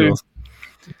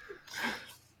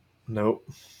 Nope.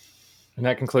 And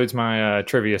that concludes my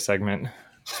trivia segment,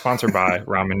 sponsored by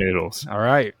Ramen Noodles. All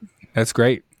right. That's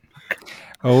great.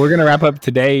 Well, we're going to wrap up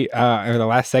today, or the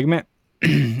last segment.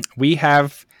 We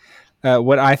have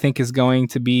what I think is going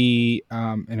to be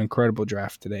an incredible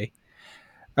draft today.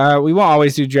 We won't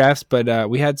always do drafts, but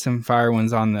we had some fire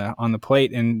ones on the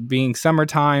plate. And being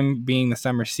summertime, being the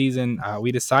summer season,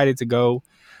 we decided to go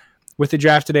with the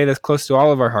draft today that's close to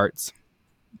all of our hearts.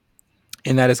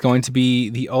 And that is going to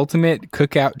be the ultimate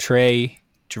Cookout Tray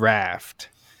draft.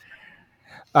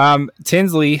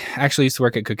 Tinsley actually used to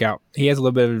work at Cookout. He has a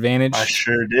little bit of advantage. I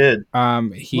sure did.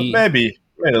 Maybe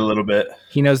a little bit.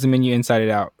 He knows the menu inside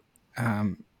and out.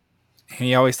 And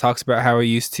he always talks about how he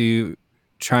used to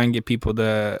try and get people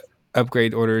to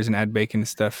upgrade orders and add bacon and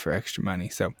stuff for extra money.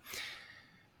 So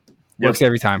Works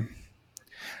every time.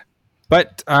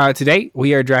 But today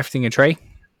we are drafting a tray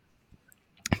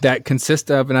that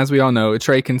consists of, and as we all know, a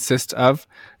tray consists of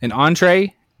an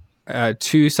entree,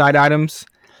 2 side items,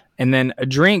 and then a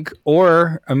drink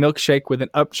or a milkshake with an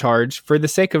upcharge. For the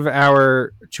sake of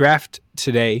our draft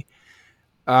today,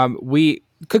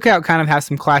 Cookout kind of has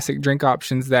some classic drink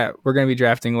options that we're going to be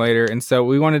drafting later, and so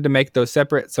we wanted to make those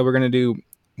separate. So we're going to do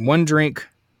 1 drink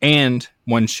and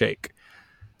 1 shake.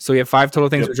 So we have 5 total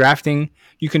things we're drafting.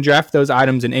 You can draft those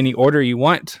items in any order you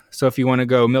want. So if you want to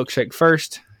go milkshake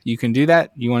first, you can do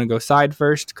that. You want to go side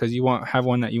first because you have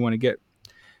one that you want to get.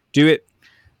 Do it.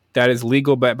 That is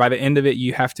legal, but by the end of it,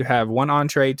 you have to have 1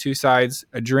 entree, 2 sides,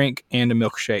 a drink, and a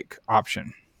milkshake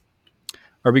option.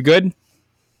 Are we good?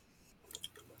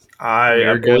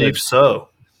 I believe so.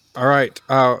 All right.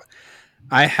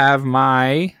 I have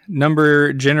my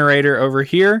number generator over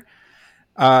here,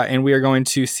 and we are going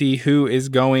to see who is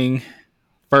going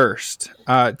first.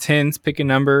 10s, pick a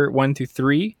number 1 through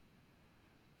 3.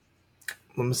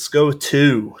 Let's go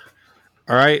 2.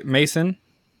 All right, Mason.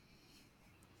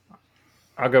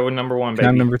 I'll go with number 1, baby.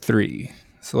 I'm number 3.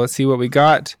 So let's see what we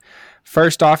got.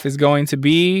 First off is going to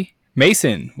be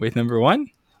Mason with number 1.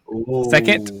 Ooh,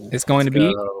 second is going to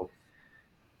be.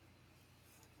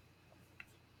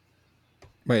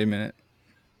 Wait a minute.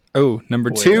 Oh, number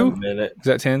 2. Is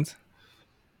that 10s?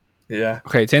 Yeah.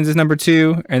 Okay, 10s is number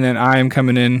 2, and then I am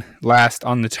coming in last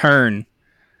on the turn.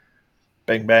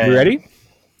 Bang, bang. You ready?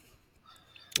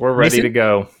 We're ready Mason? to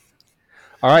go.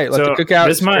 All right, let the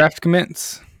Cookout draft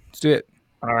commence. Let's do it.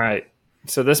 All right.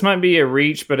 So this might be a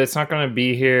reach, but it's not going to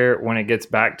be here when it gets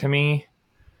back to me.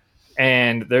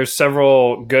 And there's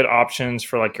several good options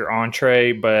for like your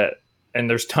entree, and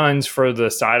there's tons for the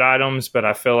side items, but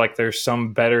I feel like there's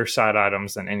some better side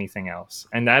items than anything else.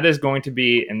 And that is going to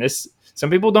be, and this, some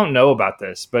people don't know about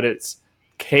this, but it's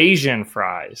Cajun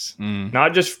fries.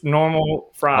 Not just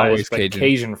normal fries, Always but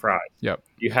Cajun fries. Yep.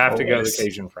 You have to go the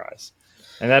Cajun fries.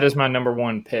 And that is my number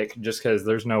 1 pick, just because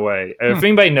there's no way. If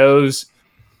anybody knows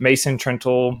Mason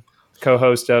Trentle,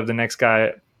 co-host of the Next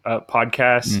Guy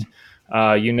podcast,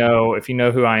 if you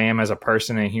know who I am as a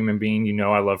person and a human being, you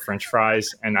know I love French fries,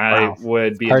 and I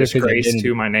would be a disgrace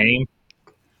to my name.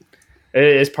 It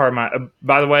is part of my.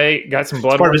 By the way, got some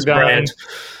blood work done.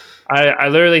 I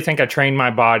literally think I trained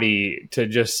my body to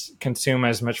just consume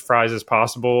as much fries as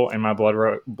possible, and my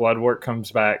blood work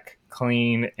comes back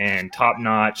clean and top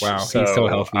notch. Wow, so he's so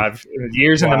healthy. I've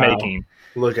years in the making.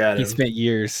 Look at him. He spent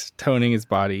years toning his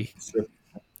body.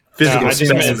 Physical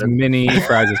as many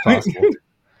fries as possible.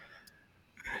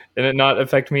 And it not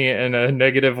affect me in a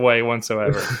negative way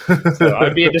whatsoever. So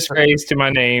I'd be a disgrace to my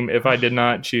name if I did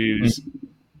not choose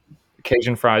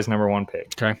Cajun fries number 1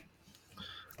 pick. Okay.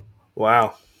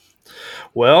 Wow.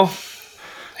 Well,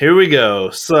 here we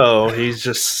go. So he's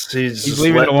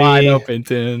leaving it wide open,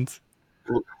 Tins.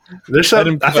 There's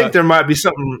something. I think there might be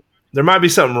something. There might be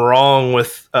something wrong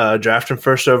with drafting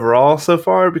first overall so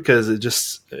far, because it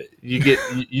just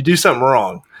you do something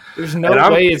wrong. There's no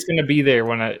way it's going to be there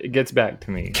when it gets back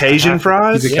to me. Cajun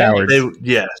fries? He's a coward.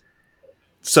 Yeah.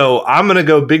 So I'm going to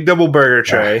go big double burger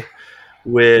tray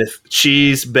with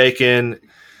cheese, bacon,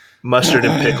 mustard,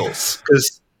 and pickles.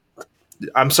 Because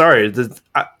I'm sorry,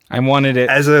 I wanted it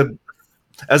as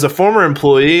a former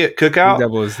employee at Cookout. Big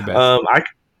double is the best.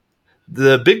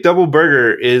 The big double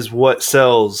burger is what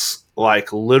sells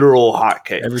like literal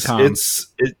hotcakes every time.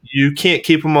 You can't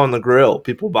keep them on the grill.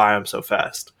 People buy them so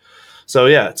fast. So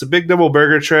yeah, it's a big double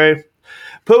burger tray.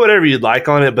 Put whatever you'd like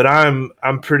on it, but I'm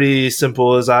pretty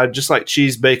simple. As I just like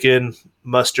cheese, bacon,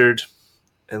 mustard,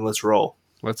 and let's roll.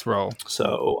 Let's roll.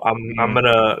 So I'm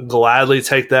gonna gladly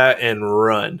take that and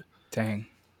run. Dang.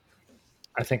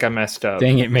 I think I messed up.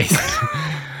 Dang it, Mason.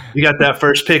 You got that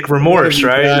first pick remorse,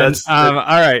 right? All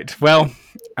right. Well,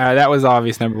 that was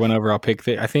obvious number 1 overall pick.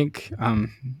 I think.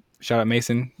 Shout out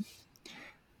Mason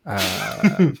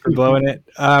for blowing it.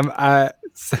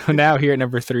 So now here at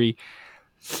number 3,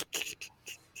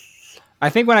 I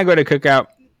think when I go to Cookout,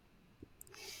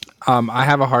 I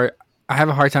have a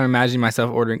hard time imagining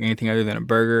myself ordering anything other than a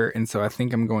burger, and so I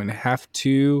think I'm going to have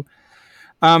to.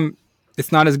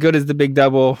 It's not as good as the Big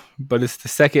Double, but it's the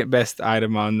second best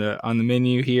item on the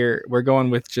menu here. We're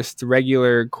going with just the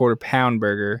regular quarter pound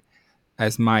burger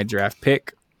as my draft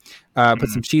pick. Put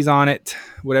some cheese on it,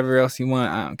 whatever else you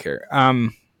want. I don't care.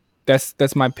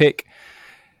 That's my pick.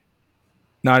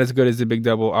 Not as good as the Big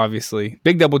Double, obviously.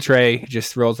 Big Double tray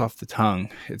just rolls off the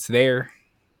tongue. It's there,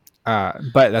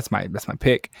 but that's my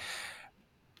pick.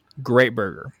 Great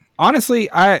burger. Honestly,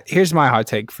 here's my hot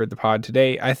take for the pod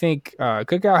today. I think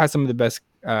Cookout has some of the best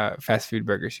fast food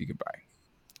burgers you can buy.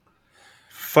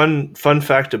 fun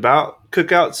fact about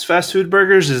Cookout's fast food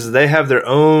burgers is they have their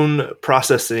own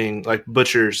processing, like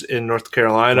butchers in North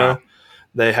Carolina. Wow.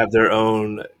 They have their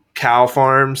own cow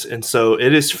farms, and so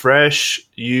it is fresh.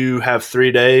 You have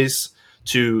 3 days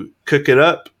to cook it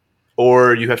up,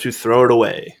 or you have to throw it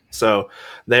away. So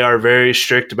they are very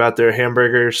strict about their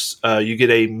hamburgers. You get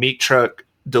a meat truck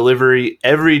delivery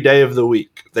every day of the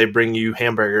week. They bring you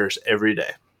hamburgers every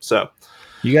day. So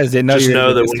you guys didn't know just you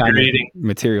know that this when kind you're of eating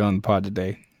material on the pod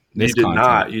today. You did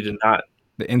not.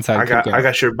 The inside. I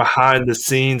got your behind the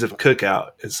scenes of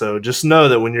Cookout, and so just know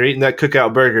that when you're eating that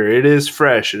Cookout burger, it is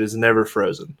fresh. It is never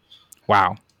frozen.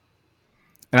 Wow.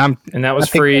 And that was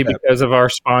free because of our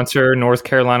sponsor, North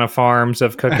Carolina Farms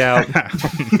of Cookout.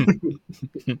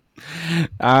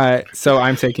 So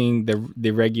I'm taking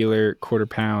the regular quarter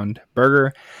pound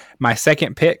burger. My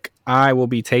second pick, I will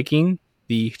be taking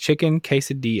the chicken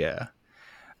quesadilla.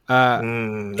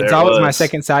 It's always my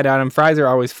second side item. Fries are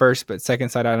always first, but second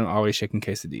side item always chicken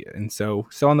quesadilla. And so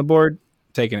on the board,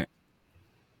 taking it.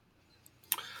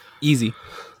 Easy.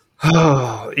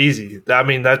 Oh, easy. I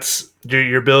mean,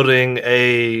 you're building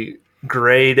a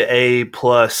grade A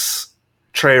plus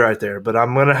tray right there. But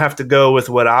I'm gonna have to go with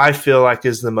what I feel like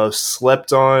is the most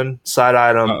slept on side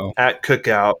item at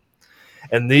Cookout.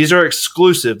 And these are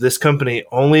exclusive. This company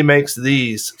only makes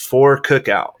these for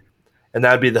Cookout, and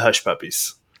that'd be the Hush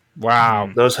Puppies. Wow,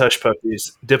 those Hush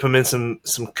Puppies. Dip them in some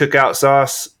Cookout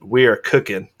sauce. We are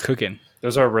cooking.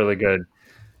 Those are really good.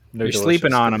 You're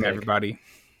sleeping on them, everybody.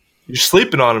 You're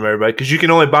sleeping on them, everybody, because you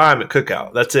can only buy them at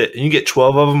Cookout. That's it. And you get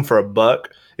 12 of them for $1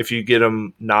 if you get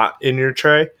them not in your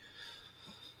tray.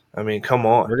 I mean, come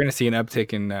on. We're going to see an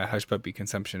uptick in Hush Puppy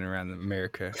consumption around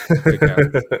America. They're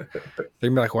going to be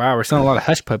like, wow, we're selling a lot of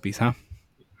Hush Puppies, huh?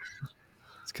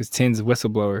 It's because Tin's a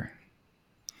whistleblower.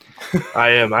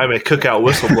 I'm a Cookout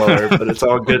whistleblower, but it's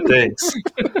all good things.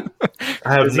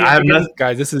 I have nothing,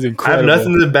 guys. This is incredible. I have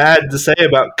nothing bad to say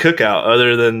about Cookout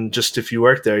other than just if you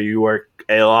work there, you work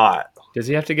a lot. Does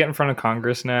he have to get in front of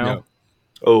Congress now? No.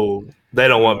 Oh, they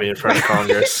don't want me in front of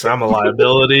Congress. I'm a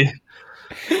liability.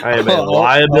 I am a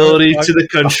liability to the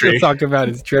country. All talk about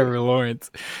is Trevor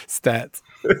Lawrence stats.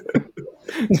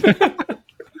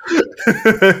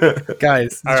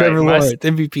 Guys, all Trevor right, Lawrence,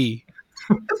 MVP.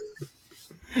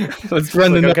 Let's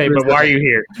run the numbers. Okay, but why are you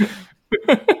here?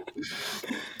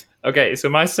 Okay, so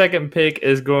my second pick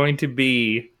is going to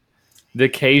be the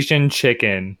Cajun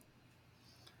chicken.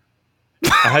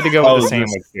 I had to go with the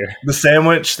sandwich here. The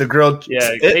sandwich, the grilled.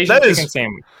 Yeah, Cajun chicken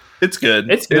sandwich. It's good.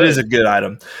 It's good. It is a good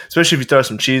item, especially if you throw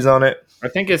some cheese on it. I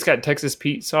think it's got Texas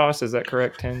Pete sauce. Is that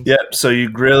correct, Tim? Yep. So you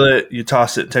grill it, you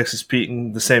toss it Texas Pete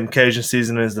in the same Cajun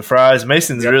seasoning as the fries.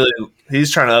 Mason's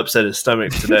he's trying to upset his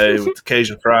stomach today with the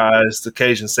Cajun fries, the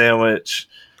Cajun sandwich.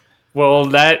 Well,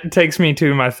 that takes me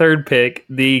to my third pick,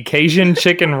 the Cajun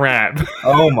chicken wrap.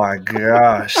 Oh my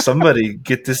gosh. Somebody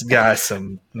get this guy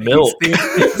some milk.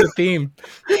 It's a theme.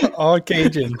 All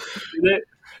Cajun.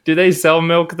 Do they sell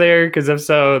milk there? Because if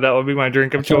so, that would be my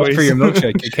drink of choice. For your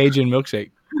milkshake, a Cajun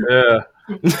milkshake. Yeah.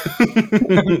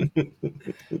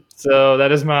 So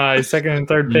that is my second and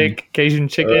third pick: Cajun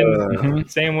chicken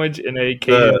sandwich and a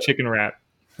Cajun chicken wrap.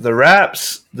 The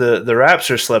wraps, the wraps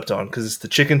are slept on because it's the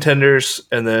chicken tenders,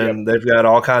 and then they've got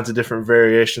all kinds of different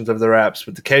variations of the wraps.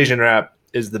 But the Cajun wrap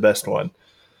is the best one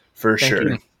for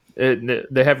sure.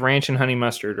 They have ranch and honey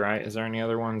mustard, right? Is there any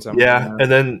other ones? And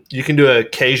then you can do a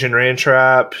Cajun ranch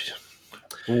wrap.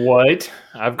 What?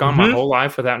 I've gone my whole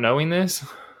life without knowing this.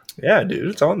 Yeah, dude,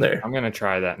 it's on there. I'm gonna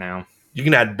try that now. You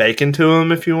can add bacon to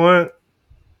them if you want.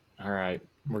 All right,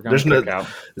 we're going to Cookout.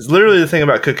 It's literally the thing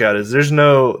about Cookout is there's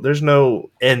no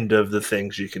end of the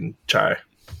things you can try.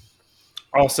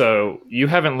 Also, you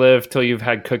haven't lived till you've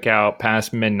had Cookout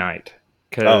past midnight.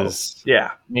 Because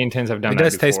me and Tins have done that. It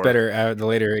does taste better the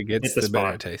later it gets, the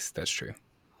better it tastes. That's true.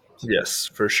 Yes,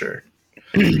 for sure.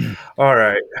 All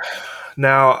right,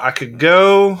 now I could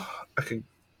go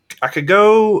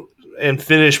and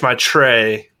finish my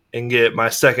tray and get my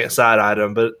second side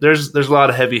item, but there's a lot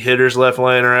of heavy hitters left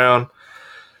laying around,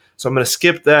 so I'm going to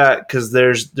skip that because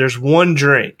there's one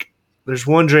drink. There's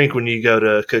one drink when you go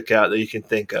to Cookout that you can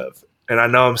think of, and I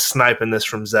know I'm sniping this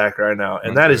from Zach right now,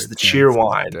 and that is the cheer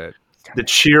wine. The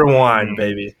cheer wine,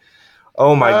 baby.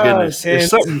 Oh my goodness. There's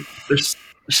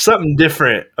something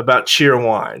different about cheer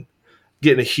wine.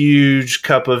 Getting a huge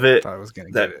cup of it.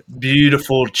 That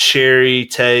beautiful cherry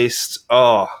taste.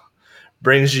 Oh,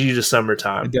 brings you to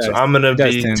summertime. So I'm going to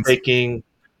be taking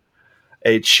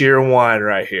a cheer wine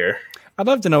right here. I'd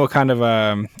love to know what kind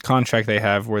of contract they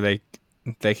have where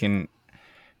they can.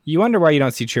 You wonder why you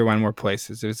don't see cheer wine more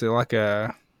places. Is it like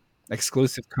a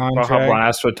exclusive contract? Baja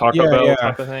Blast with Taco Bell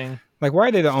type of thing? Like, why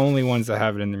are they the only ones that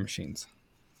have it in their machines?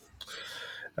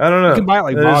 I don't know. You can buy it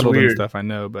like That is bottled and weird. stuff, I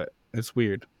know, but it's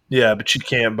weird. Yeah, but you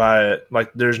can't buy it.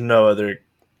 Like, there's no other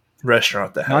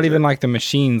restaurant that has Not even it. like the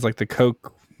machines, like the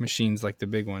Coke machines, like the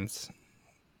big ones.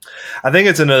 I think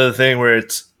it's another thing where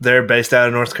they're based out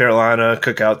of North Carolina.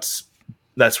 Cookouts,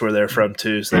 that's where they're from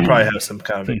too. So they probably have some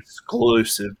kind of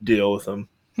exclusive deal with them.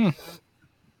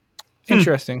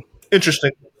 Interesting.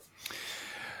 Interesting.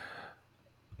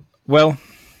 Well,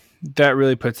 that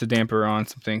really puts a damper on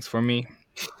some things for me.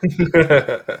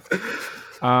 Man.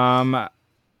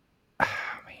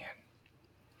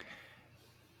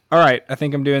 All right, I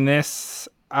think I'm doing this.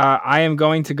 I am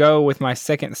going to go with my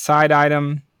second side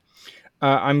item.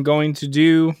 I'm going to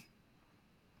do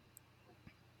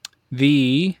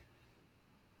the.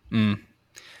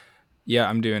 Yeah,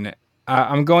 I'm doing it.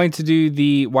 I'm going to do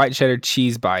the white cheddar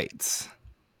cheese bites.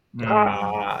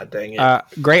 Dang it.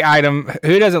 Great item.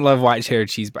 Who doesn't love white cheddar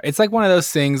cheese bites? It's like one of those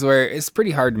things where it's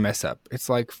pretty hard to mess up. It's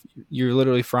like you're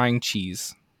literally frying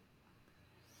cheese.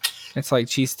 It's like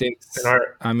cheese sticks.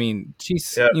 I mean,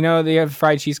 cheese. Yep. You know, they have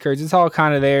fried cheese curds. It's all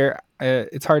kind of there.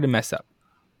 It's hard to mess up.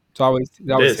 It always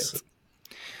hits.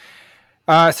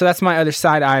 So that's my other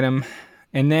side item,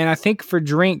 and then I think for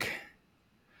drink,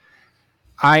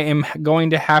 I am going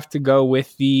to have to go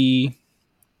with the.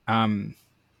 Can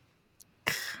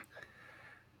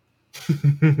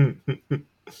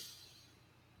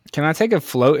I take a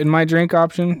float in my drink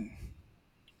option?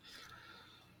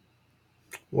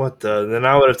 What the? Then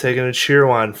I would have taken a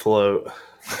Cheerwine float.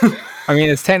 I mean,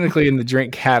 it's technically in the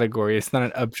drink category. It's not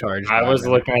an upcharge. I was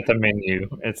looking at the menu.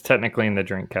 It's technically in the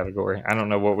drink category. I don't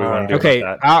know what we want to do with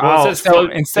that.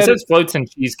 It says floats and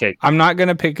cheesecake. I'm not going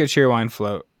to pick a Cheerwine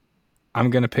float. I'm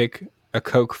going to pick a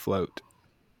Coke float.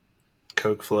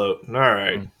 Coke float. All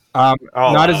right.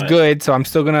 Not as good, so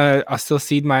I'll still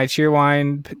seed my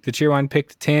Cheerwine. The Cheerwine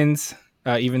picked 10s,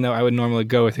 even though I would normally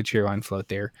go with a Cheerwine float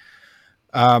there.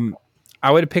 I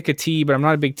would have picked a tea, but I'm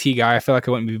not a big tea guy. I feel like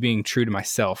I wouldn't be being true to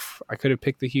myself. I could have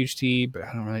picked the huge tea, but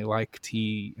I don't really like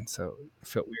tea, and so I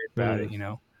felt weird about it, you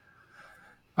know.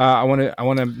 I want to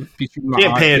be true to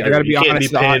my pander. I got to be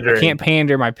honest. I can't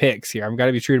pander my picks here. I've got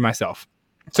to be true to myself.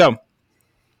 So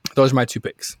those are my two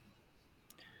picks.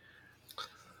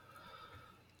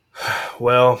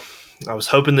 Well, I was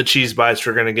hoping the cheese bites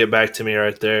were going to get back to me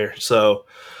right there. So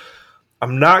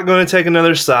I'm not going to take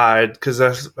another side because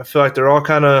I feel like they're all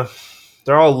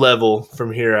level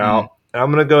from here out. And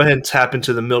I'm going to go ahead and tap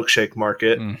into the milkshake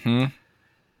market. Mm-hmm.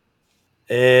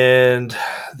 And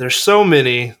there's so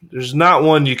many. There's not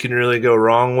one you can really go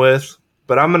wrong with.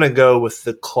 But I'm going to go with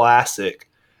the classic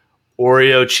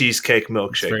Oreo cheesecake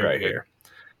milkshake right here.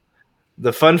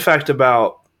 The fun fact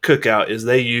about Cookout is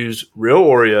they use real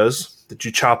Oreos that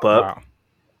you chop up. Wow.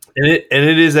 And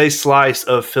it is a slice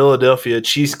of Philadelphia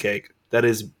cheesecake that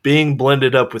is being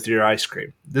blended up with your ice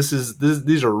cream.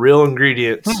 These are real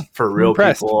ingredients for real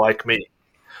people like me.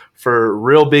 For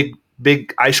real big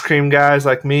ice cream guys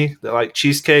like me that like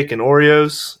cheesecake and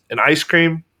Oreos and ice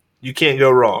cream, you can't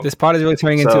go wrong. This pot is really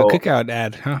turning into a Cookout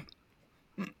ad, huh?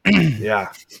 Yeah.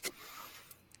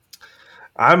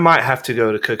 I might have to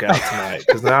go to Cookout tonight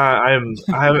because now I am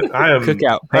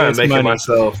Cookout, making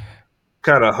myself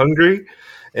kind of hungry.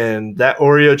 And that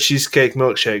Oreo cheesecake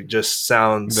milkshake just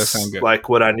sound like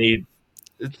what I need.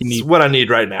 It's what I need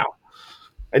right now.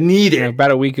 I need it. In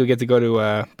about a week, you'll get to go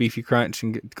to Beefy Crunch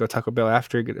and go Taco Bell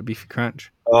after, get a Beefy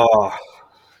Crunch. Oh,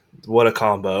 what a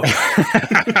combo. Eat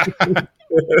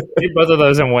both of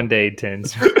those in one day,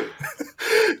 Tins.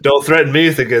 Don't threaten me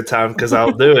with a good time because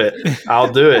I'll do it.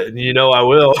 I'll do it. And you know I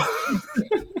will.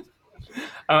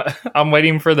 I'm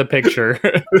waiting for the picture.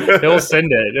 He'll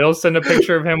send it. It'll send a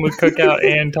picture of him with Cookout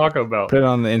and Taco Bell. Put it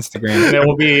on the Instagram. And it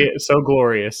will be so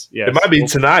glorious. Yes. It might be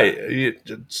tonight.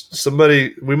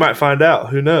 Somebody, we might find out.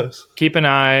 Who knows? Keep an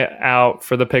eye out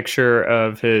for the picture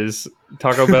of his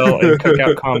Taco Bell and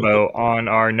Cookout combo on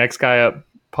our Next Guy Up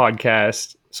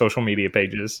podcast social media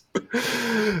pages.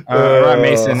 All right,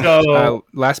 Mason. So,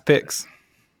 last picks.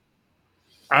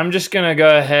 I'm just going to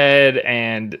go ahead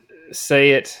and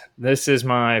say it. This is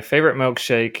my favorite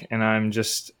milkshake, and I'm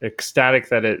just ecstatic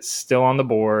that it's still on the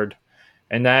board.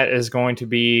 And that is going to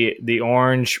be the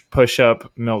orange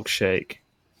push-up milkshake.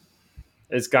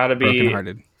 It's got to be.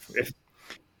 Brokenhearted.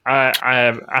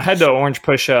 I had the orange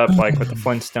push-up like with the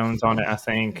Flintstones on it, I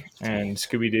think, and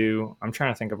Scooby-Doo. I'm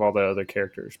trying to think of all the other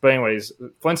characters, but anyways,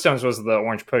 Flintstones was the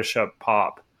orange push-up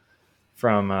pop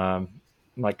from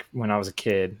like when I was a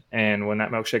kid, and when that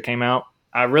milkshake came out.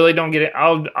 I really don't get it.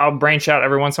 I'll branch out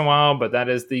every once in a while, but that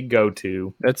is the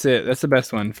go-to. That's it. That's the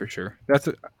best one for sure. That's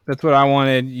what I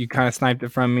wanted. You kind of sniped it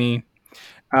from me.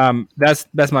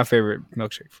 That's my favorite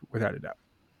milkshake without a doubt.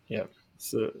 Yep.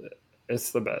 So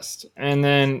it's the best. And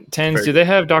then Tens, do they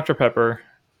have Dr. Pepper?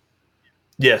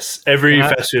 Yes, every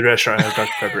fast food restaurant has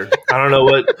Dr. Pepper. I don't know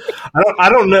what I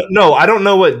don't know. No, I don't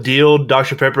know what deal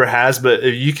Dr. Pepper has, but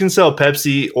if you can sell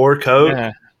Pepsi or Coke.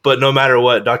 Yeah. But no matter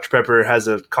what, Dr. Pepper has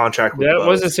a contract with both.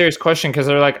 Was a serious question because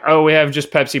they're like, oh, we have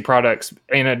just Pepsi products.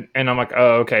 And I'm like,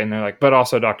 oh, okay. And they're like, but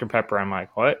also Dr. Pepper. I'm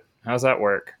like, what? How's that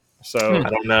work? So I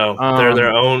don't know.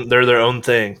 They're their own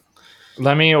thing.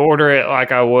 Let me order it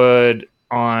like I would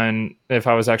on if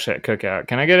I was actually at Cookout.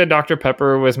 Can I get a Dr.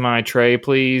 Pepper with my tray,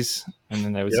 please? And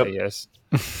then they would say yes.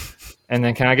 And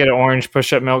then can I get an orange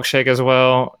push-up milkshake as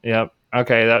well? Yep.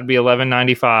 Okay, that'd be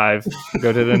 $11.95.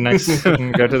 Go to the next.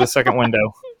 Go to the second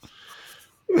window.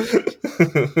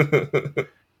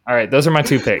 All right, those are my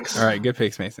 2 picks. All right, good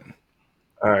picks, Mason.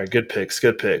 All right, good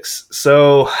picks.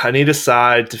 So I need a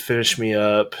side to finish me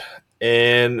up,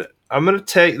 and I'm going to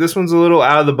take – this one's a little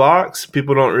out of the box.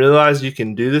 People don't realize you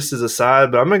can do this as a side,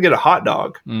 but I'm going to get a hot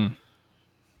dog.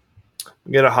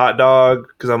 Get a hot dog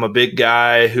because I'm a big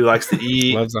guy who likes to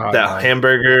eat. Loves a hot that dog.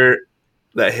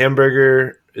 That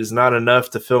hamburger is not enough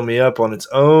to fill me up on its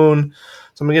own.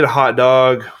 So I'm going to get a hot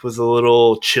dog with a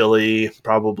little chili,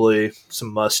 probably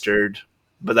some mustard,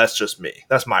 but that's just me.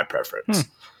 That's my preference.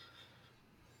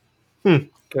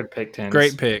 Good pick, Tens.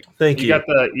 Great pick. Thank you.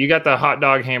 You got the hot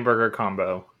dog hamburger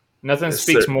combo. Nothing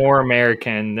speaks more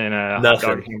American than a hot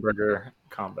dog hamburger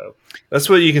combo. That's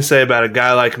what you can say about a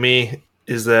guy like me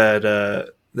is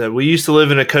that we used to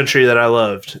live in a country that I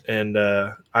loved, and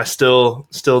I still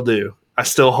do. I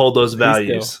still hold those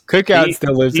values. Cookout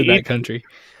still lives in that country.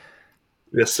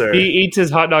 Yes, sir. He eats his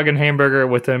hot dog and hamburger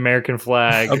with the American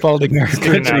flag. Upholding our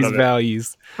country's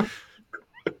values.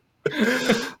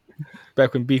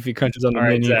 Back when beefy countries on the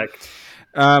menu. Zach.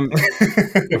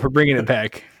 We're bringing it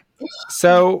back.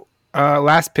 So,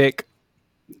 last pick.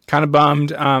 Kind of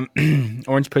bummed.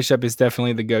 Orange push-up is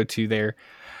definitely the go-to there.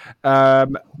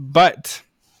 But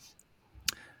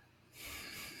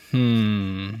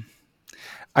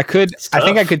I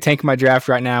think I could tank my draft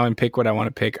right now and pick what I want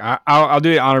to pick. I'll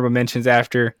do the honorable mentions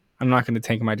after. I'm not going to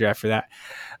tank my draft for that.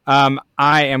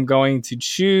 I am going to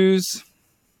choose.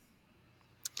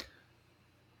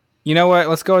 You know what?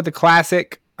 Let's go with the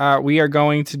classic. We are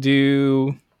going to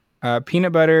do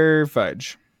peanut butter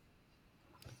fudge.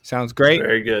 Sounds great.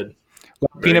 Very good.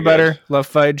 Love peanut butter. Love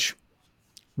fudge.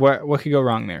 What could go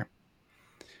wrong there?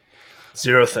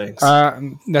 0 things.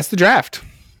 That's the draft.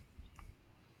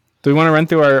 Do we want to run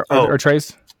through our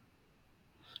trays?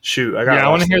 Shoot, I got. Yeah, I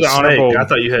want to hear the honorable. I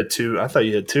thought you had 2. I thought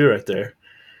you had 2 right there.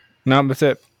 No, that's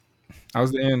it. I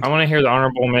was the end. I want to hear the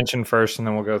honorable mention first, and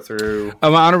then we'll go through.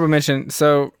 Oh, my honorable mention.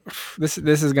 So this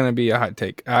is going to be a hot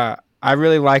take. I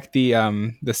really like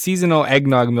the seasonal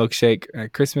eggnog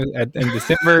milkshake Christmas in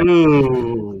December.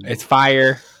 Ooh. It's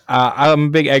fire. I'm a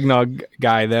big eggnog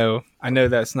guy, though. I know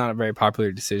that's not a very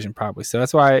popular decision, probably. So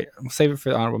that's why I'll save it for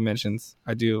the honorable mentions.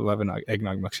 I do love an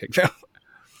eggnog milkshake, though.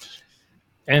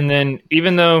 And then,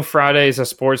 even though Friday is a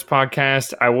sports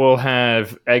podcast, I will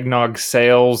have eggnog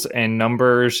sales and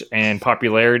numbers and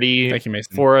popularity Thank you,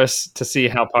 Mason. for us to see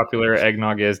how popular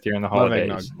eggnog is during the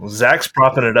holidays. Well, Zach's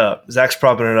propping it up.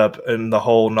 In the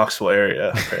whole Knoxville area.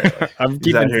 Apparently. I'm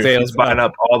keeping sales. He's buying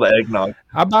up all the eggnog.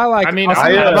 I buy like I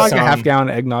buy like a half gallon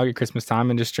of eggnog at Christmas time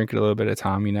and just drink it a little bit at a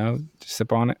time. Just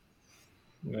sip on it.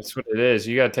 That's what it is.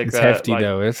 You got to take it's that. It's hefty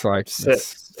though. It's like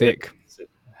it's thick.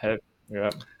 Yeah.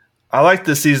 I like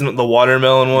the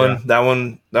watermelon one.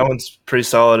 Yeah. That one's pretty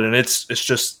solid, and it's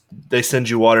just they send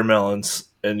you watermelons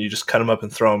and you just cut them up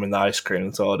and throw them in the ice cream.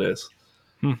 That's all it is.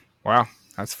 Wow,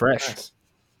 that's fresh. Nice.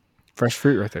 Fresh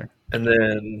fruit right there. And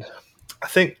then I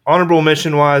think honorable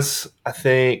mention wise, I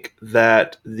think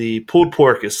that the pulled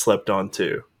pork is slept on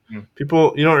too.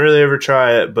 People, you don't really ever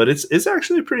try it, but it's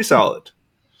actually pretty solid.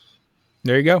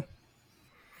 There you go.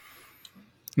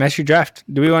 That's your draft.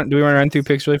 Do we want to run through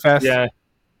picks really fast?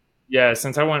 Yeah,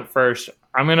 since I went first,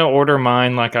 I'm going to order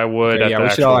mine like I would at the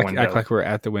actual window. Act like we're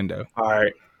at the window. All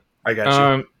right. I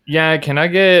got you. Yeah, can I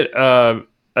get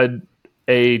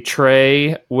a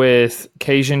tray with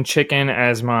Cajun chicken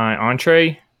as my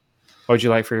entree? What would you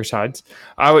like for your sides?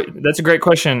 That's a great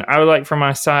question. I would like for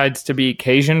my sides to be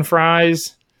Cajun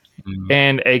fries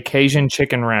and a Cajun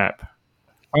chicken wrap.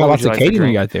 Oh, lots of Cajun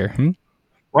you got there.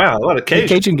 Wow, a lot of Cajun.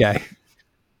 Cajun guy.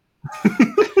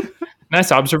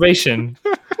 Nice observation.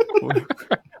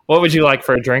 What would you like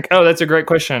for a drink? Oh, that's a great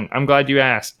question. I'm glad you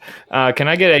asked. Can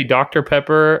I get a Dr.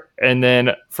 Pepper and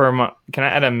then can I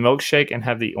add a milkshake and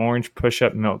have the orange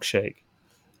push-up milkshake?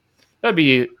 That'd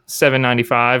be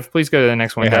 $7.95. Please go to the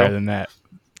next window. Higher than that.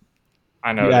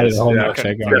 I know. You it added is. a whole Yeah,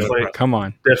 milkshake okay. on Definitely. it. Come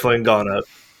on. Definitely gone up.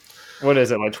 What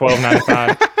is it, like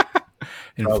 $12.95?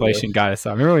 Inflation got us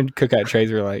off. Remember when Cookout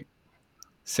trays were like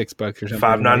 $6 or something?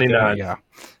 $5.99. Yeah,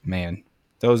 man,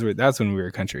 that's when we were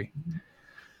a country.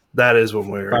 That is when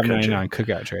we were a country. $5.99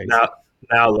 Cookout trays.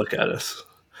 Now look at us.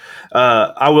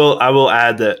 I will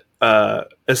add that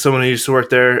as someone who used to work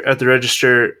there at the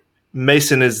register,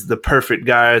 Mason is the perfect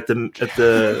guy at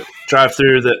the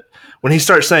drive-through. That when he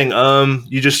starts saying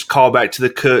you just call back to the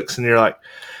cooks and you're like,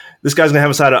 this guy's gonna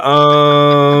have a side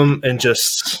of and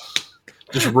just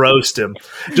roast him.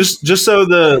 Just so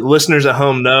the listeners at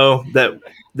home know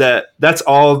that's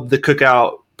all the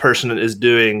Cookout person is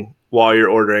doing while you're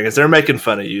ordering, is they're making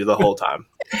fun of you the whole time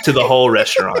to the whole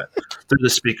restaurant through the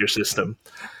speaker system.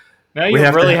 Now you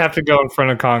really have to go in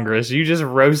front of Congress. You just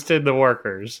roasted the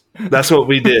workers. That's what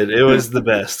we did. It was the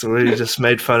best. We just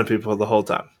made fun of people the whole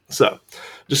time. So,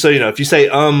 just so you know, if you say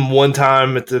one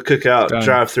time at the Cookout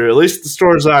drive-thru, at least the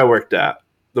stores I worked at,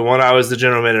 the one I was the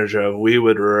general manager of, we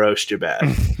would roast you bad.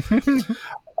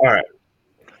 All right.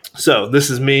 So, this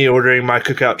is me ordering my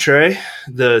Cookout tray,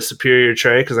 the superior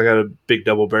tray, because I got a big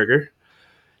double burger.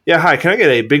 Yeah, hi. Can I get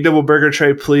a big double burger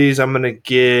tray, please? I'm going to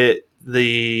get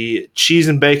the cheese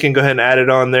and bacon. Go ahead and add it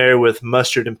on there with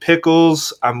mustard and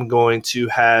pickles. I'm going to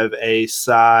have a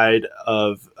side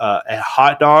of a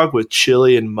hot dog with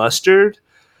chili and mustard.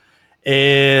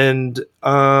 And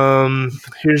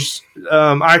here's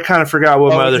I kind of forgot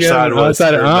what my other side was.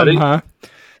 Huh?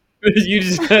 You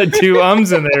just had two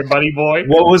ums in there, buddy boy.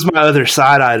 What was my other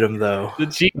side item though? The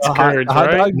cheese curds,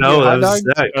 right? Dog? No, that was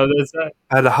dog? Zach. Oh, that's that.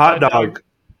 I had a hot dog.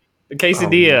 The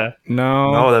quesadilla.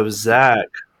 No, that was Zach.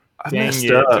 I Dang messed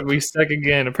it. up. We stuck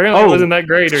again. Apparently it wasn't that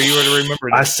great, or you would have remembered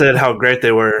it. I said how great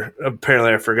they were.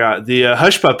 Apparently I forgot. The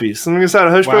Hush Puppies. Let me get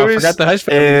a Hush I Puppies. forgot the Hush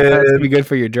Puppies. That's going to be good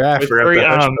for your draft. I forgot the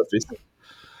Hush Puppies.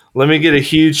 Let me get a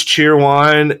huge cheer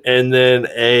wine and then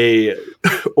a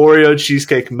Oreo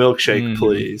cheesecake milkshake,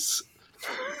 please.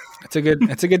 It's a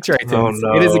good tray. Oh,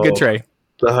 no. It is a good tray.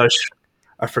 The Hush.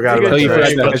 I forgot about you the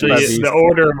forgot Hush the Puppies. The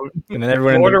order, and then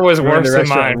everyone was worse than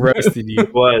mine. Roasted you.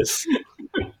 It was.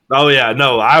 Oh yeah,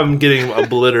 no, I'm getting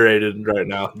obliterated right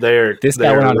now. This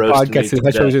guy went on a podcast and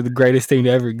Hush Puppies are the greatest thing to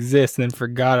ever exist, and then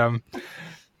forgot them.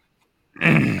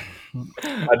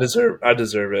 I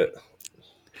deserve it.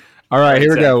 All right,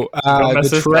 here we go.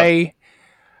 The tray.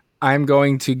 I'm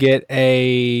going to get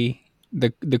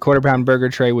the quarter-pound burger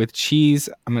tray with cheese.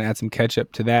 I'm going to add some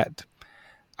ketchup to that.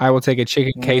 I will take a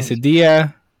chicken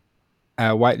quesadilla,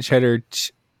 white cheddar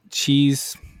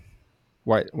cheese.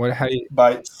 White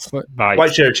bites?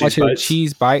 White cheddar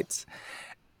cheese bites.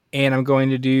 And I'm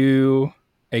going to do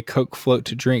a Coke float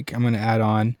to drink. I'm going to add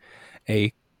on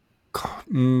a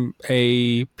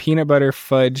peanut butter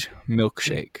fudge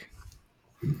milkshake.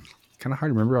 Kind of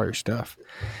hard to remember all your stuff.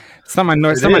 It's not my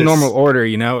normal order,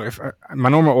 you know. If my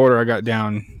normal order, I got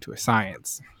down to a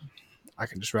science. I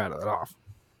can just rattle it off.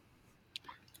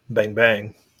 Bang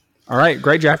bang! All right,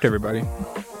 great draft, everybody.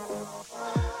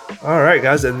 All right,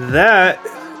 guys, and that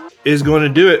is going to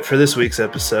do it for this week's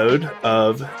episode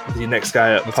of the Next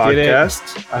Guy Up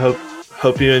podcast. I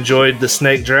hope you enjoyed the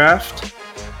snake draft.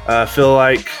 I feel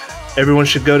like everyone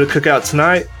should go to Cookout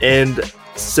tonight and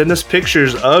send us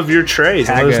pictures of your trays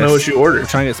and let us know what you ordered. We're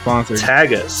trying to get sponsored.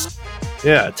 Tag us.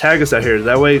 Yeah, tag us out here.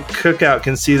 That way Cookout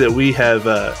can see that we have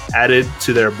added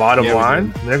to their bottom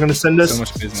line. And they're going to send us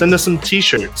some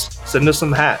t-shirts, send us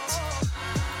some hats.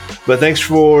 But thanks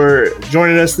for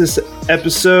joining us this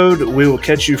episode. We will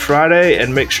catch you Friday,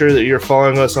 and make sure that you're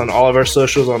following us on all of our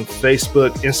socials on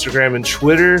Facebook, Instagram, and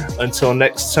Twitter. Until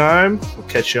next time, we'll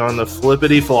catch you on the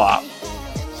flippity flop.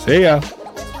 See ya.